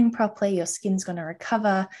fueling properly, your skin's going to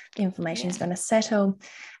recover, the inflammation is going to settle.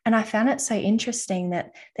 And I found it so interesting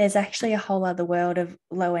that there's actually a whole other world of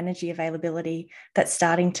low energy availability that's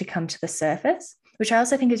starting to come to the surface, which I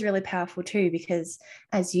also think is really powerful too, because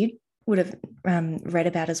as you would have read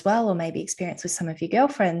about as well, or maybe experienced with some of your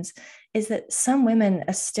girlfriends, is that some women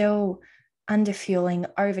are still under fueling,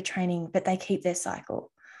 overtraining, but they keep their cycle,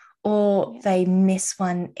 or they miss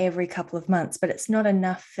one every couple of months, but it's not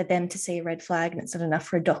enough for them to see a red flag, and it's not enough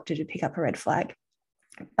for a doctor to pick up a red flag.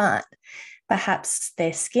 But perhaps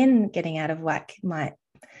their skin getting out of whack might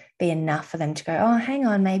be enough for them to go, oh, hang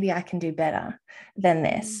on, maybe I can do better than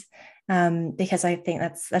this. Because I think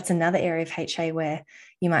that's another area of HA where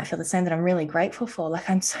you might feel the same, that I'm really grateful for. Like,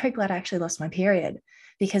 I'm so glad I actually lost my period,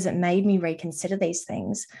 because it made me reconsider these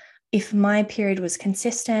things. If my period was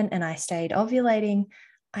consistent and I stayed ovulating,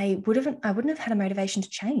 I wouldn't have had a motivation to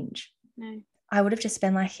change. No. I would have just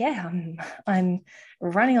been like, yeah, I'm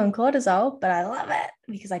running on cortisol, but I love it,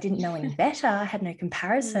 because I didn't know any better. I had no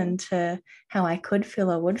comparison to how I could feel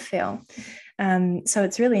or would feel. So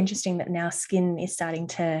it's really interesting that now skin is starting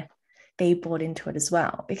to be brought into it as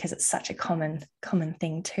well, because it's such a common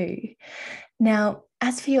thing too. Now,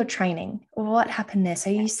 as for your training, what happened there? So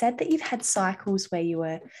you said that you've had cycles where you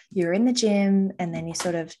were in the gym, and then you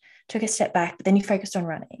sort of took a step back, but then you focused on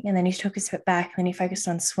running, and then you took a step back, and then you focused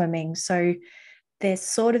on swimming. So there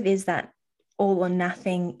sort of is that all or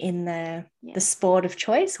nothing in the sport of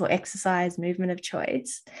choice, or exercise movement of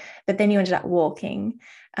choice. But then you ended up walking.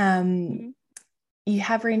 You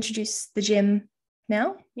have reintroduced the gym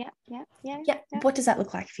now? Yeah. What does that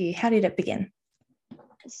look like for you? How did it begin?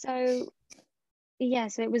 So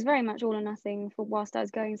it was very much all or nothing for whilst I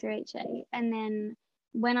was going through HA. And then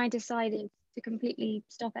when I decided to completely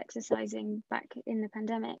stop exercising back in the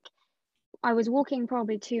pandemic, I was walking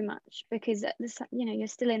probably too much, because you're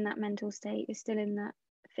still in that mental state, you're still in that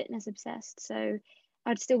fitness obsessed. So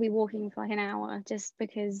I'd still be walking for like an hour just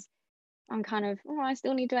because I'm kind of, I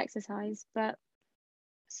still need to exercise. But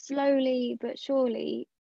slowly but surely,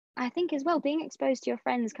 I think as well, being exposed to your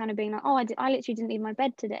friends kind of being like, I literally didn't leave my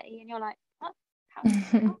bed today. And you're like, what?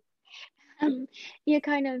 How?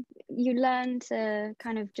 You learn to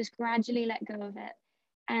kind of just gradually let go of it.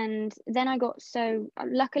 And then I got so,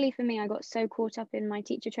 luckily for me, I got so caught up in my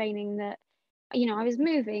teacher training that, I was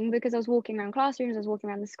moving because I was walking around classrooms, I was walking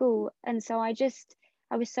around the school. And so I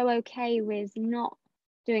was so okay with not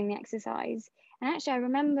doing the exercise. And actually, I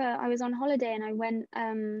remember I was on holiday and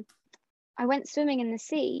I went swimming in the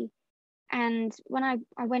sea. And when I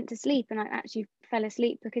went to sleep, and I actually fell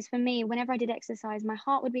asleep, because for me, whenever I did exercise, my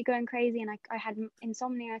heart would be going crazy, and I had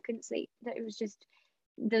insomnia. I couldn't sleep. It was just,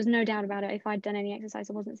 there's no doubt about it. If I'd done any exercise,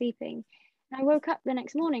 I wasn't sleeping. And I woke up the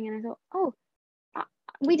next morning and I thought,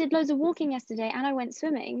 we did loads of walking yesterday, and I went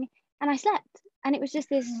swimming, and I slept. And it was just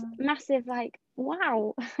this massive, like,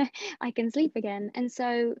 wow, I can sleep again. And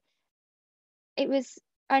so it was,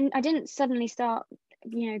 I didn't suddenly start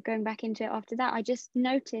going back into it after that. I just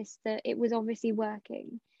noticed that it was obviously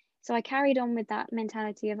working. So I carried on with that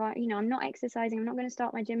mentality of, I'm not exercising, I'm not going to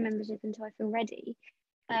start my gym membership until I feel ready.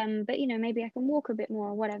 But maybe I can walk a bit more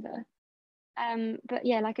or whatever. But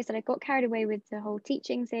yeah, like I said, I got carried away with the whole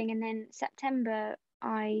teaching thing. And then September,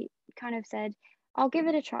 I kind of said, I'll give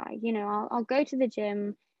it a try. I'll go to the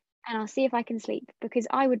gym and I'll see if I can sleep, because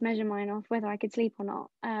I would measure mine off whether I could sleep or not.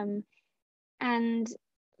 And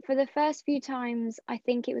for the first few times, I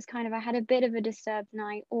think it was kind of, I had a bit of a disturbed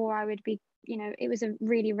night, or I would be, it was a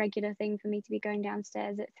really regular thing for me to be going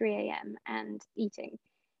downstairs at 3 a.m. and eating,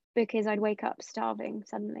 because I'd wake up starving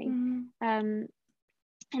suddenly. And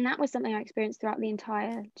that was something I experienced throughout the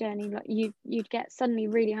entire journey. Like you'd get suddenly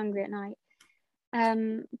really hungry at night.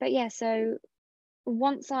 But yeah, so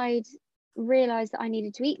once I'd realized that I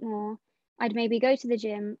needed to eat more, I'd maybe go to the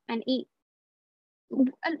gym and eat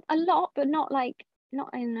a lot, but not like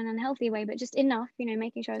not in an unhealthy way, but just enough, you know,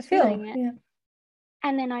 making sure I To was feel, fueling it. yeah.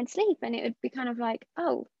 And then I'd sleep, and it would be kind of like,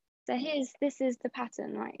 oh, so this is the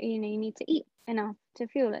pattern, right? You know, you need to eat enough to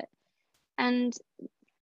fuel it. And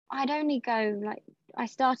I'd only go like, I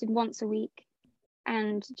started once a week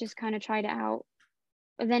and just kind of tried it out,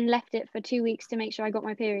 then left it for 2 weeks to make sure I got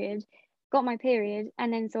my period,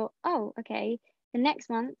 and then thought, oh, okay, the next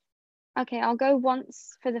month, okay, I'll go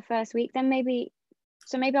once for the first week, then maybe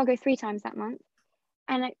I'll go 3 times that month.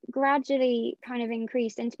 And it gradually kind of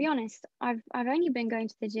increased. And to be honest, I've only been going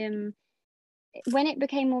to the gym, when it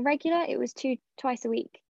became more regular, it was twice a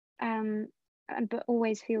week, but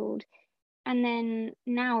always fueled. And then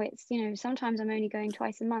now it's, you know, sometimes I'm only going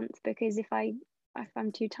twice a month, because if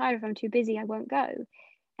I'm too tired, if I'm too busy, I won't go.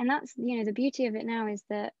 And that's, you know, the beauty of it now is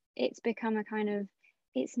that it's become a kind of,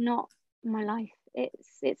 it's not my life.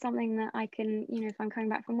 It's something that I can, you know, if I'm coming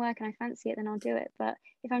back from work and I fancy it, then I'll do it. But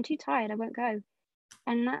if I'm too tired, I won't go.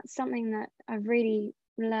 And that's something that I've really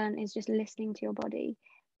learned, is just listening to your body.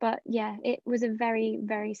 But yeah, it was a very,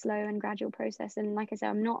 very slow and gradual process. And like I said,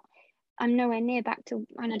 I'm nowhere near back to,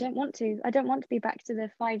 and I don't want to be back to the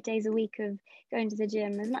 5 days a week of going to the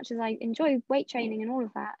gym. As much as I enjoy weight training and all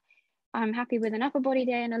of that, I'm happy with an upper body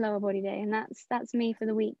day and a lower body day, and that's me for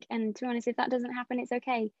the week. And to be honest, if that doesn't happen, it's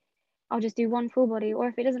okay. I'll just do one full body, or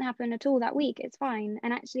if it doesn't happen at all that week, it's fine.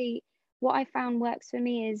 And actually, what I found works for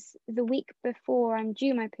me is the week before I'm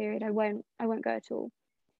due my period, I won't go at all.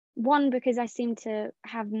 One, because I seem to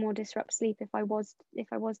have more disrupt sleep if I was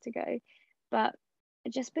to go, but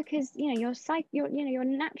just because, you know, your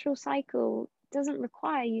natural cycle doesn't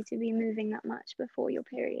require you to be moving that much before your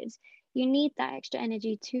periods. You need that extra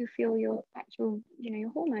energy to fuel your actual, you know,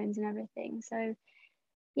 your hormones and everything. So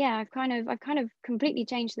yeah, I've kind of completely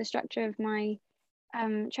changed the structure of my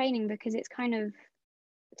training, because it's kind of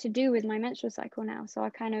to do with my menstrual cycle now. So I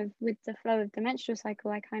kind of, with the flow of the menstrual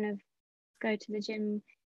cycle, I kind of go to the gym,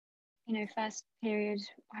 you know, first period.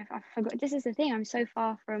 I've forgot, this is the thing, I'm so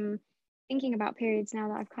far from thinking about periods now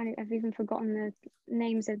that I've even forgotten the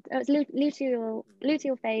names of, oh, it's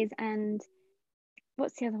luteal phase, and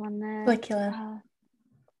what's the other one there? Follicular.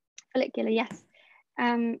 Follicular, yes.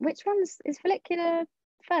 Which one's, is follicular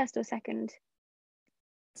first or second?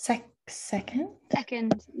 Second.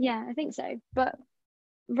 Second, yeah, I think so. But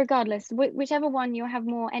regardless, whichever one you have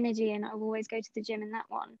more energy in, I will always go to the gym in that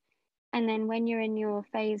one. And then when you're in your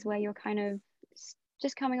phase where you're kind of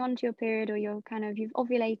just coming onto your period, or you've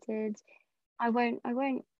ovulated, I won't,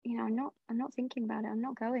 you know, I'm not thinking about it. I'm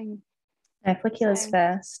not going. No, follicular's So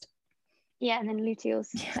first. yeah, and then luteal's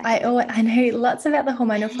I know lots about the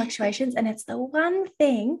hormonal fluctuations, and it's the one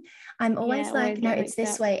thing I'm always yeah, like, always no, get it's mixed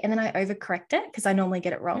this up. way. And then I overcorrect it because I normally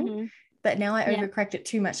get it wrong. Mm-hmm. But now I Yeah. overcorrect it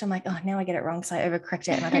too much. I'm like, oh, now I get it wrong. So I overcorrect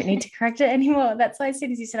it and I don't need to correct it anymore. That's why as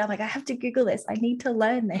soon as you said, I'm like, I have to Google this. I need to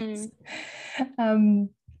learn this.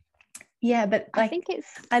 Yeah, but I like, think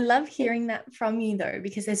I love hearing that from you though,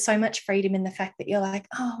 because there's so much freedom in the fact that you're like,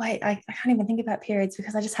 oh wait, I can't even think about periods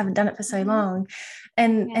because I just haven't done it for so long.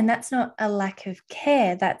 And that's not a lack of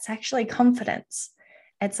care, that's actually confidence.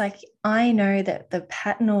 It's like, I know that the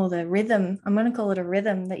pattern or the rhythm, I'm going to call it a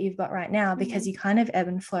rhythm that you've got right now, because you kind of ebb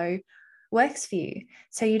and flow, works for you.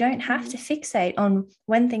 So you don't have to fixate on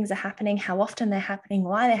when things are happening, how often they're happening,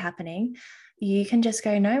 why they're happening. You can just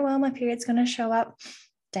go, no, well, my period's going to show up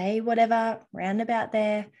day whatever, round about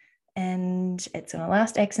there, and it's going to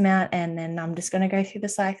last X amount, and then I'm just going to go through the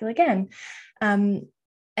cycle again.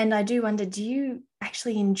 And I do wonder, do you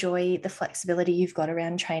actually enjoy the flexibility you've got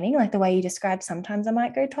around training? Like the way you described, sometimes I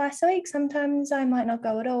might go twice a week, sometimes I might not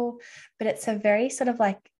go at all, but it's a very sort of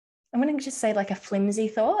like, I'm going to just say like a flimsy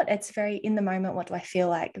thought. It's very in the moment, what do I feel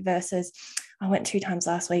like, versus I went 2 times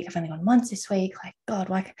last week, I've only gone once this week. Like, God,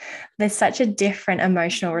 like there's such a different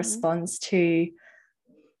emotional response to,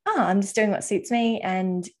 oh, I'm just doing what suits me,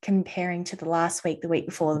 and comparing to the last week, the week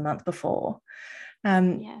before, the month before.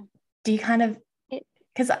 Do you kind of,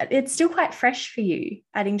 because it's still quite fresh for you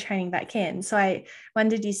adding training back in. So I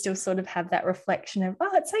wondered, do you still sort of have that reflection of, oh,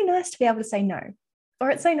 it's so nice to be able to say no, or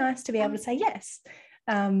it's so nice to be able to say yes.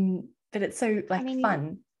 But it's so like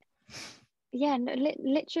fun. Yeah, no,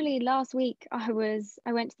 literally last week I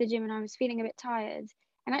went to the gym and I was feeling a bit tired,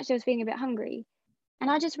 and actually I was feeling a bit hungry.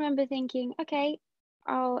 And I just remember thinking, okay,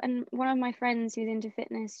 oh, and one of my friends who's into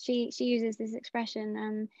fitness, she uses this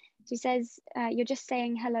expression. She says, you're just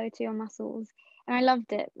saying hello to your muscles. And I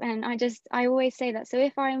loved it. And I always say that. So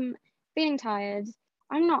if I'm feeling tired,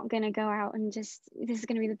 I'm not going to go out and this is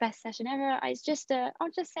going to be the best session ever. It's just, I'll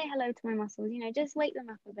just say hello to my muscles, you know, just wake them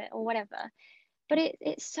up a bit or whatever. But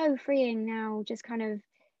it's so freeing now, just kind of,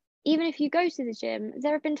 even if you go to the gym,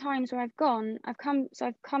 there have been times where I've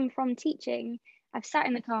come from teaching, I've sat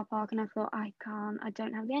in the car park and I thought, I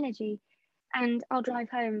don't have the energy. And I'll drive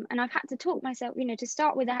home, and I've had to talk myself, to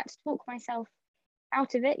start with, I had to talk myself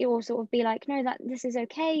out of it. You'll sort of be like, no, that this is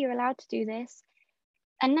okay, you're allowed to do this.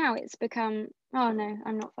 And now it's become, oh no,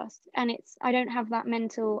 I'm not fussed. And I don't have that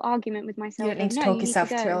mental argument with You myself don't need of, to no, talk you need to yourself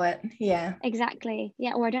go. through it. Yeah. Exactly.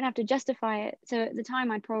 Yeah. Or I don't have to justify it. So at the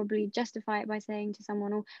time, I'd probably justify it by saying to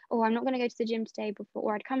someone, oh, I'm not going to go to the gym today before,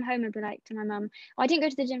 or I'd come home and be like to my mum, oh, I didn't go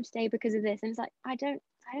to the gym today because of this. And it's like, I don't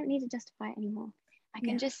need to justify it anymore. I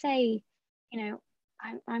can just say,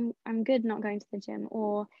 I'm good not going to the gym.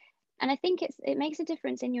 And I think it makes a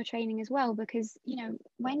difference in your training as well, because,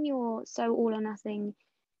 when you're so all or nothing,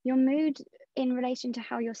 your mood in relation to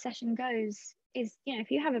how your session goes is, if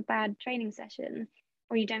you have a bad training session,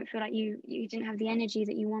 or you don't feel like you didn't have the energy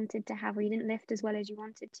that you wanted to have, or you didn't lift as well as you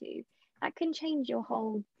wanted to, that can change your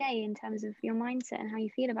whole day in terms of your mindset and how you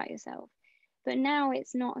feel about yourself. But now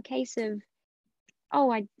it's not a case of, oh,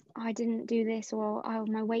 I didn't do this, or oh,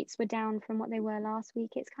 my weights were down from what they were last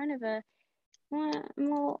week. It's kind of a,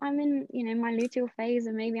 well, I'm in, my luteal phase,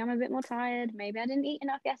 and maybe I'm a bit more tired. Maybe I didn't eat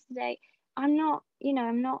enough yesterday. I'm not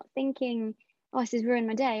thinking, oh, this has ruined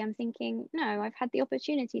my day. I'm thinking, no, I've had the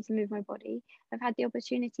opportunity to move my body. I've had the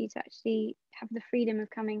opportunity to actually have the freedom of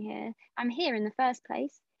coming here. I'm here in the first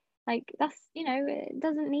place. Like, that's, it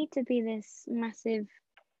doesn't need to be this massive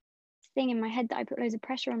thing in my head that I put loads of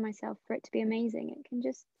pressure on myself for it to be amazing. It can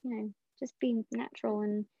just, just be natural.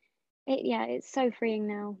 And it's so freeing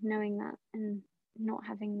now knowing that, and not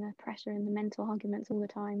having the pressure and the mental arguments all the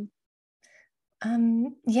time.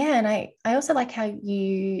 Yeah, and I also like how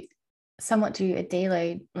you somewhat do a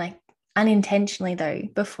deload, like unintentionally though,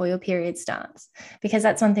 before your period starts, because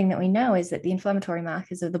that's one thing that we know is that the inflammatory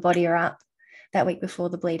markers of the body are up that week before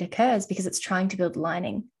the bleed occurs, because it's trying to build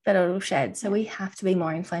lining that it'll shed. So we have to be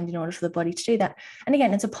more inflamed in order for the body to do that. And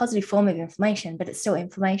again, it's a positive form of inflammation, but it's still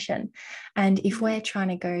inflammation. And if we're trying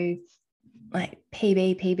to go like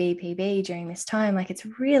PB during this time, like it's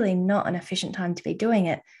really not an efficient time to be doing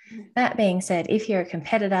it. That being said, if you're a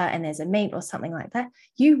competitor and there's a meet or something like that,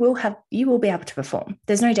 you will be able to perform.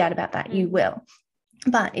 There's no doubt about that. You will.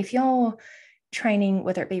 But if you're training,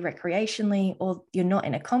 whether it be recreationally or you're not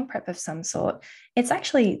in a comp prep of some sort, it's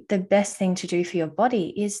actually the best thing to do for your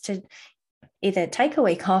body is to either take a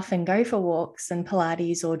week off and go for walks and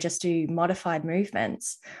Pilates, or just do modified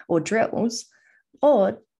movements or drills,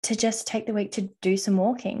 or to just take the week to do some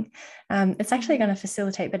walking. It's actually going to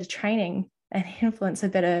facilitate better training and influence a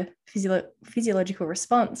better physiological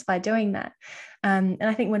response by doing that. And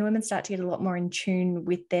I think when women start to get a lot more in tune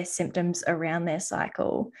with their symptoms around their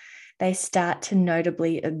cycle, they start to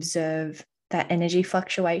notably observe that energy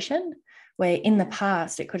fluctuation, where in the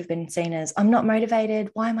past it could have been seen as, I'm not motivated.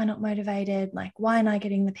 Why am I not motivated? Like, why am I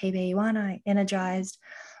getting the PB? Why am I energized?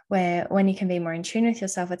 Where when you can be more in tune with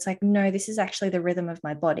yourself, it's like, no, this is actually the rhythm of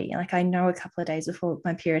my body. Like, I know a couple of days before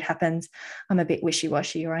my period happens, I'm a bit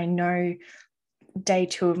wishy-washy, or I know day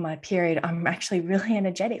 2 of my period, I'm actually really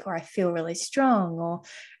energetic, or I feel really strong, or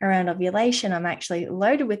around ovulation, I'm actually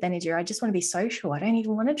loaded with energy, or I just want to be social. I don't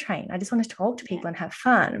even want to train. I just want to talk to people and have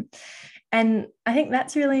fun. And I think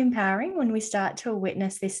that's really empowering when we start to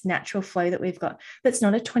witness this natural flow that we've got. That's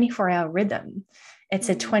not a 24-hour rhythm. It's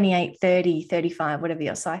a 28, 30, 35, whatever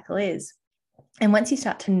your cycle is. And once you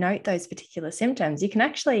start to note those particular symptoms, you can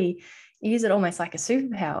actually use it almost like a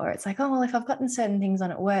superpower. It's like, oh, well, if I've gotten certain things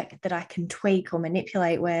on at work that I can tweak or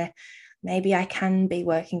manipulate, where maybe I can be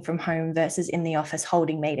working from home versus in the office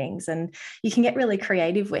holding meetings. And you can get really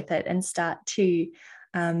creative with it and start to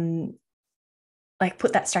like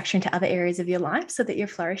put that structure into other areas of your life so that you're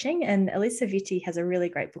flourishing. And Alisa Vitti has a really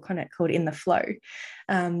great book on it called In the Flow,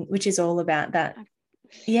 which is all about that.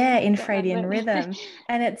 Yeah, infradian rhythm.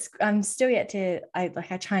 And I'm still yet to, I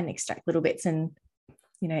try and extract little bits and,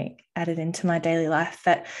 add it into my daily life.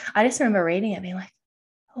 But I just remember reading it and being like,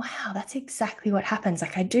 wow, that's exactly what happens.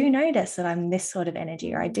 Like, I do notice that I'm this sort of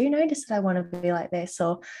energy, or I do notice that I want to be like this,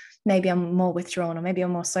 or maybe I'm more withdrawn, or maybe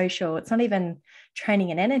I'm more social. It's not even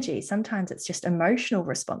training and energy. Sometimes it's just emotional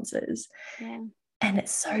responses. Yeah. And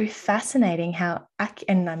it's so fascinating how,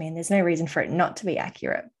 and I mean, there's no reason for it not to be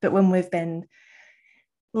accurate, but when we've been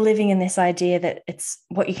living in this idea that it's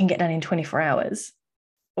what you can get done in 24 hours,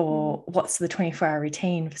 or what's the 24-hour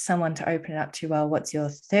routine, for someone to open it up to, well, what's your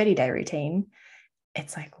 30-day routine?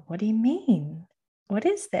 It's like, what do you mean? What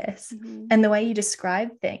is this? And the way you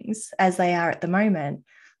describe things as they are at the moment,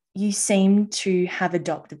 you seem to have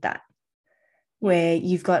adopted that, where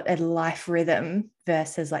you've got a life rhythm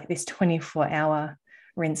versus like this 24-hour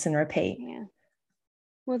rinse and repeat. Yeah.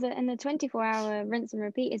 Well, the 24-hour rinse and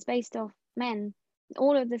repeat is based off men.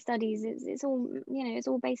 all of the studies, it's all, you know, it's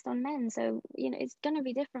all based on men. So, you know, it's going to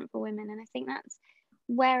be different for women. And I think that's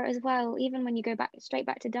where as well, even when you go back straight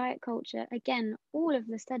back to diet culture, again, all of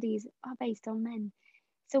the studies are based on men.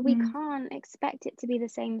 So we can't expect it to be the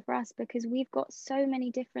same for us, because we've got so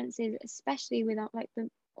many differences, especially with like the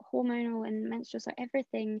hormonal and menstrual. So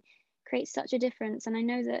everything creates such a difference. And I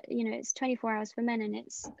know that, you know, it's 24 hours for men, and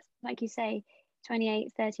it's like you say,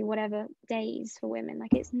 28, 30, whatever days for women.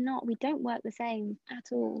 Like, it's not, we don't work the same at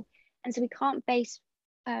all. And so we can't base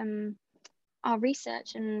our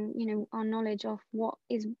research and, you know, our knowledge off what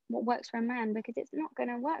works for a man, because it's not going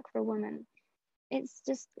to work for a woman. It's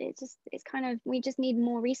kind of, we just need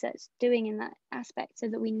more research doing in that aspect, so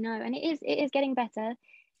that we know. And it is getting better.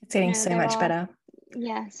 It's getting so much better.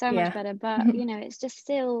 Yeah, so much better. But you know, it's just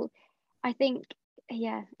still, I think,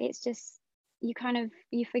 yeah, it's just,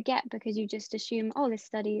 you forget, because you just assume, oh,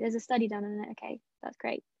 there's a study done on it, okay, that's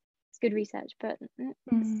great, it's good research. But you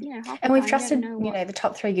know, half the and we've time, trusted, you know, the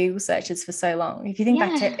top 3 Google searches for so long. If you think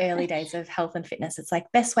back to early days of health and fitness, it's like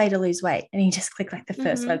best way to lose weight, and you just click like the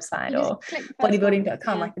first website, or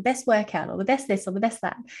bodybuilding.com, like the best workout, or the best this, or the best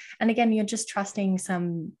that. And again, you're just trusting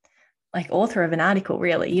some like author of an article,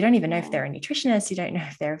 really. You don't even know if they're a nutritionist, you don't know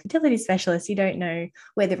if they're a fertility specialist, you don't know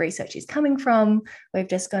where the research is coming from. We've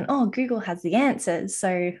just gone, oh, Google has the answers,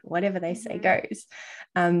 so whatever they say goes.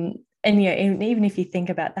 And you know, even if you think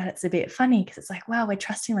about that, it's a bit funny, because it's like, wow, we're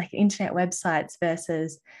trusting like internet websites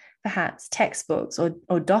versus perhaps textbooks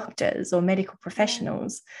or doctors or medical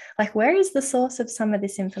professionals. Like, where is the source of some of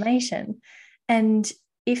this information? And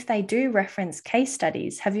if they do reference case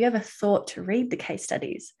studies, have you ever thought to read the case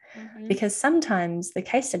studies? Because sometimes the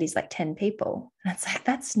case study is like 10 people, and it's like,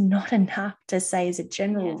 that's not enough to say as a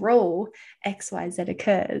general rule XYZ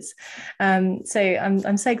occurs. So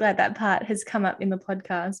I'm so glad that part has come up in the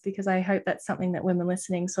podcast, because I hope that's something that women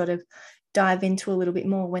listening sort of dive into a little bit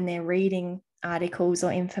more when they're reading articles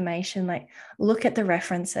or information. Like, look at the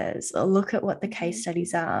references, or look at what the case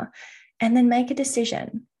studies are, and then make a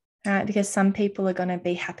decision. Right, because some people are going to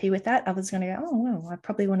be happy with that. Others are going to go, oh, well, I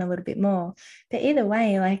probably want a little bit more. But either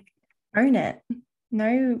way, like, own it.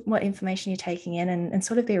 Know what information you're taking in, and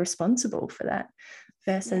sort of be responsible for that,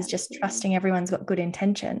 versus just trusting everyone's got good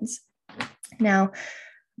intentions. Now,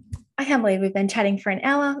 I can't believe we've been chatting for an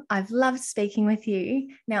hour. I've loved speaking with you.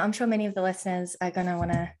 Now, I'm sure many of the listeners are going to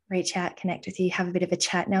want to reach out, connect with you, have a bit of a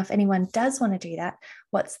chat. Now, if anyone does want to do that,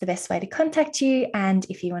 what's the best way to contact you? And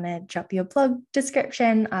if you want to drop your blog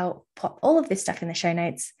description, I'll pop all of this stuff in the show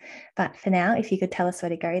notes. But for now, if you could tell us where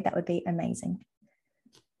to go, that would be amazing.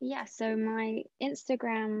 Yeah, so my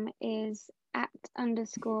Instagram is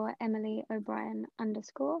 @_Emily O'Brien_.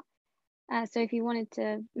 So if you wanted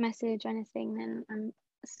to message anything, then I'm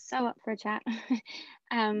so up for a chat.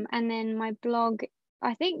 And then my blog,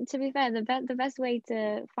 I think, to be fair, the best way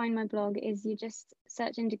to find my blog is you just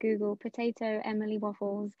search into Google Potato Emily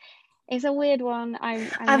Waffles. It's a weird one. I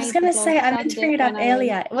was going to say, I meant to bring it up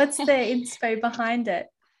earlier. What's the inspo behind it?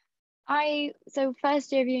 So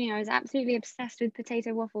first year of uni, I was absolutely obsessed with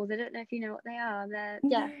potato waffles. I don't know if you know what they are.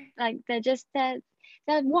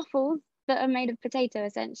 They're waffles that are made of potato,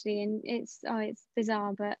 essentially, and it's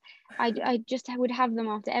bizarre, but I just would have them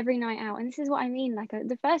after every night out. And this is what I mean, like,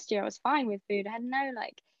 the first year I was fine with food. I had no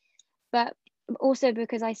but also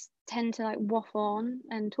because I tend to like waffle on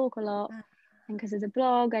and talk a lot, and because of the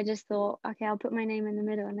blog, I just thought, okay, I'll put my name in the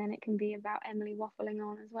middle, and then it can be about Emily waffling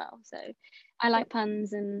on as well. So I like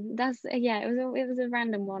puns, and it was a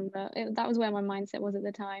random one, but that was where my mindset was at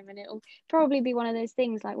the time. And it'll probably be one of those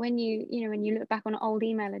things, like when you look back on old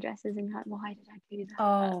email addresses and you're like, why did I do that?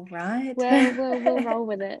 Oh, right. We'll roll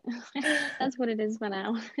with it. That's what it is for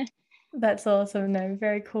now. That's awesome. No,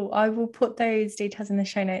 very cool. I will put those details in the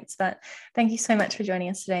show notes, but thank you so much for joining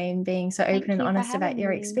us today and being so open and honest about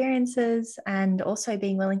your experiences, and also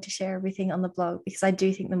being willing to share everything on the blog, because I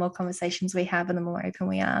do think the more conversations we have and the more open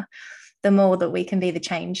we are, the more that we can be the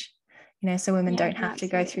change, so women don't have to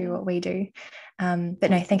go through what we do.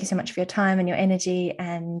 But no, thank you so much for your time and your energy,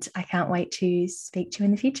 and I can't wait to speak to you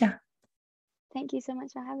in the future. Thank you so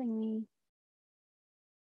much for having me.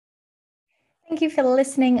 Thank you for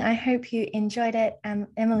listening. I hope you enjoyed it.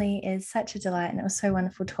 Emily is such a delight, and it was so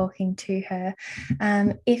wonderful talking to her.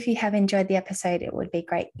 If you have enjoyed the episode, it would be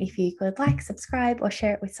great if you could subscribe, or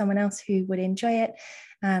share it with someone else who would enjoy it.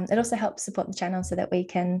 It also helps support the channel so that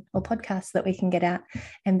podcasts so that we can get out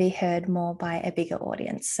and be heard more by a bigger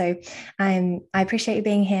audience. So I appreciate you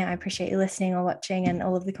being here. I appreciate you listening or watching, and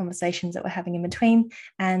all of the conversations that we're having in between.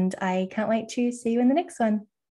 And I can't wait to see you in the next one.